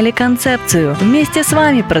меняли концепцию. Вместе с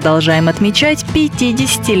вами продолжаем отмечать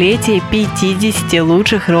 50-летие 50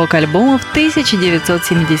 лучших рок-альбомов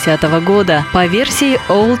 1970 года по версии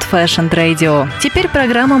Old Fashioned Radio. Теперь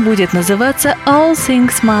программа будет называться All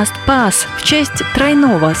Things Must Pass в честь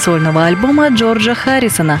тройного сольного альбома Джорджа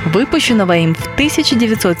Харрисона, выпущенного им в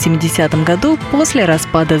 1970 году после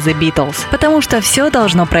распада The Beatles. Потому что все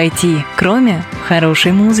должно пройти, кроме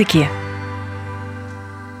хорошей музыки.